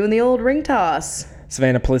Renee is doing the old ring toss.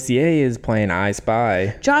 Savannah Pelissier is playing I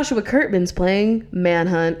Spy. Joshua Kurtman's playing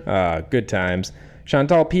Manhunt. Good times.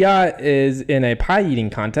 Chantal Piat is in a pie eating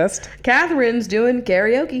contest. Catherine's doing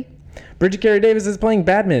karaoke. Bridget Carey Davis is playing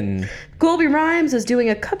badminton. Colby Rhymes is doing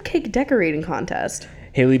a cupcake decorating contest.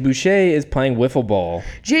 Haley Boucher is playing wiffle ball.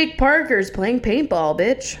 Jake Parker's playing paintball,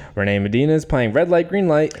 bitch. Renee Medina is playing red light, green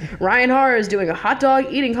light. Ryan Harr is doing a hot dog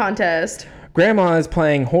eating contest. Grandma is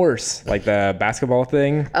playing horse, like the basketball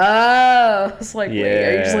thing. Oh, it's like, wait,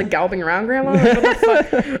 are you Yeah. just like galloping around, Grandma? Like, what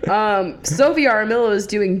the fuck? Sophie Armillo is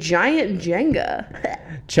doing giant Jenga.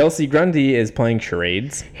 Chelsea Grundy is playing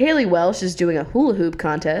charades. Haley Welsh is doing a hula hoop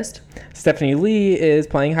contest. Stephanie Lee is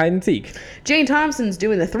playing hide and seek. Jane Thompson's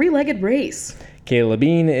doing the three-legged race. Kayla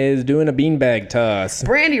Bean is doing a beanbag toss.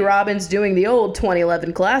 Brandy Robbins doing the old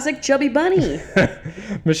 2011 classic Chubby Bunny.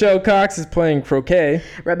 Michelle Cox is playing croquet.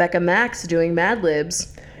 Rebecca Max doing Mad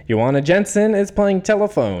Libs. Joanna Jensen is playing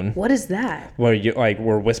telephone. What is that? Where you like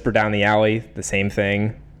we're whisper down the alley, the same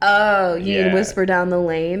thing. Oh, you Yeah. can whisper down the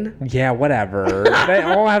lane. Yeah, whatever. They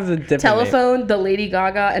all have the different Telephone, the Lady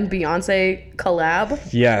Gaga and Beyonce collab.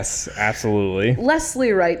 Yes, absolutely.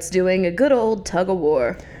 Leslie Wright's doing a good old tug of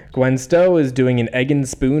war. Gwen Stowe is doing an egg and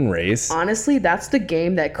spoon race. Honestly, that's the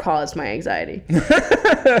game that caused my anxiety.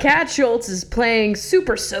 Kat Schultz is playing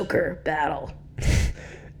Super Soaker Battle.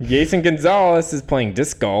 Jason Gonzalez is playing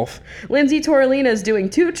disc golf. Lindsay Torolina is doing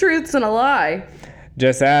Two Truths and a Lie.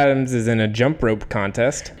 Jess Adams is in a jump rope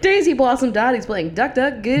contest. Daisy Blossom Dottie's playing Duck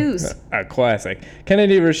Duck Goose. A classic.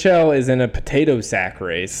 Kennedy Rochelle is in a potato sack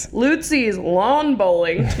race. Lucy's lawn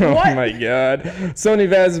bowling. Oh What? my god. Sony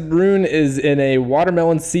Vaz Brune is in a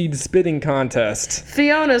watermelon seed spitting contest.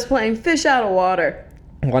 Fiona's playing Fish Out of Water.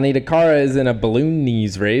 Juanita Cara is in a balloon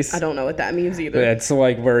knees race. I don't know what that means either. It's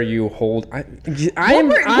like where you hold.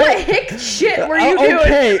 What hick shit were you doing?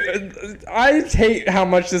 Okay, I hate how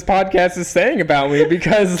much this podcast is saying about me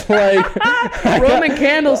because like Roman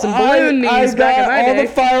candles and balloon knees I back in got my all day.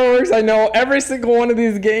 the fireworks. I know every single one of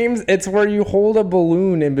these games. It's where you hold a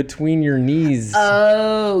balloon in between your knees.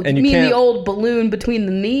 Oh, And you you mean the can't- old balloon between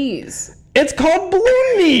the knees? It's called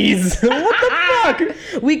balloon knees. What the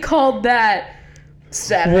fuck? We called that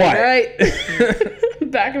Saturday What?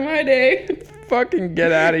 night. Back in my day. Fucking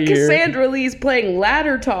get out of here. Cassandra Lee's playing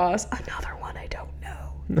ladder toss. Another one I don't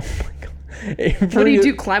know. Oh my god. What do you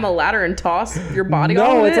do? Climb a ladder and toss your body off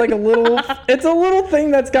No, of it's it? like a little. It's a little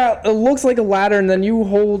thing that's got. It looks like a ladder, and then you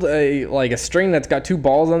hold a string that's got two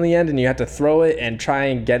balls on the end, and you have to throw it and try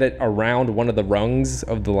and get it around one of the rungs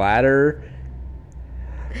of the ladder.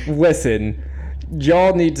 Listen,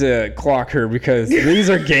 y'all need to clock her because these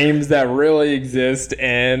are games that really exist,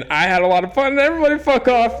 and I had a lot of fun. Everybody, fuck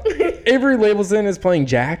off. Avery Labelson is playing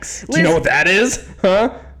jacks. Do you know what that is?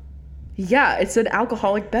 Huh? Yeah, it's an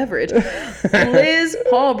alcoholic beverage. Liz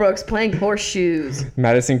Hallbrook's playing horseshoes.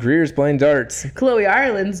 Madison Greer's playing darts. Chloe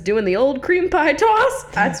Ireland's doing the old cream pie toss.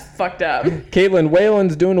 That's fucked up. Caitlin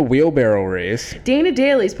Whalen's doing a wheelbarrow race. Dana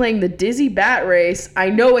Daly's playing the Dizzy Bat Race. I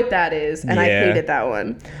know what that is, and I Yeah. hated that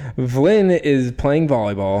one. Flynn is playing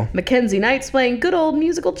volleyball. Mackenzie Knight's playing good old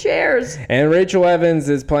musical chairs. And Rachel Evans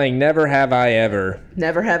is playing Never Have I Ever.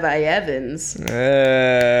 Never Have I Evans. I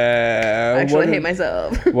Actually, I hate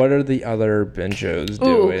myself. What are the other benchos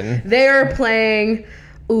Ooh, doing? they're playing.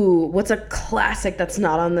 Ooh, what's a classic that's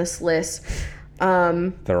not on this list?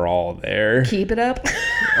 They're all there. Keep It Up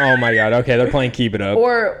Oh my god, okay, they're playing Keep It Up.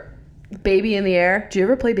 or Baby in the Air. Do you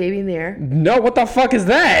ever play Baby in the Air? No, what the fuck is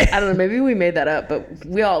that? I don't know. Maybe we made that up, but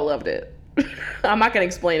we all loved it. I'm not gonna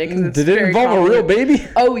explain it because it's Did it very involve a common. real baby?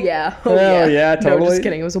 Oh yeah. Oh Oh, yeah. yeah, No, totally. just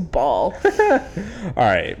kidding. It was a ball.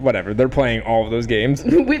 Alright, whatever. They're playing all of those games.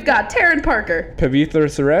 We've got Taryn Parker, Pavitra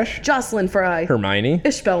Suresh, Jocelyn Fry, Hermione,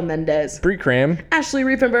 Ishbel Mendez, Bree Cram, Ashley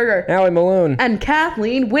Riefenberger, Allie Malone. and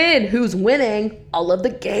Kathleen Wynn, who's winning all of the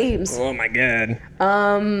games. Oh my god.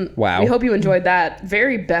 Wow. We hope you enjoyed that.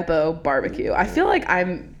 Very Beppo barbecue. I feel like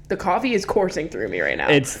the coffee is coursing through me right now.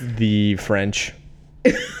 It's the French.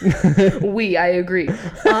 I agree.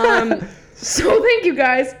 So thank you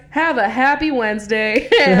guys. Have a happy Wednesday.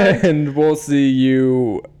 And And we'll see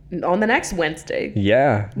you. on the next Wednesday.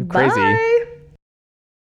 Yeah, crazy. Bye.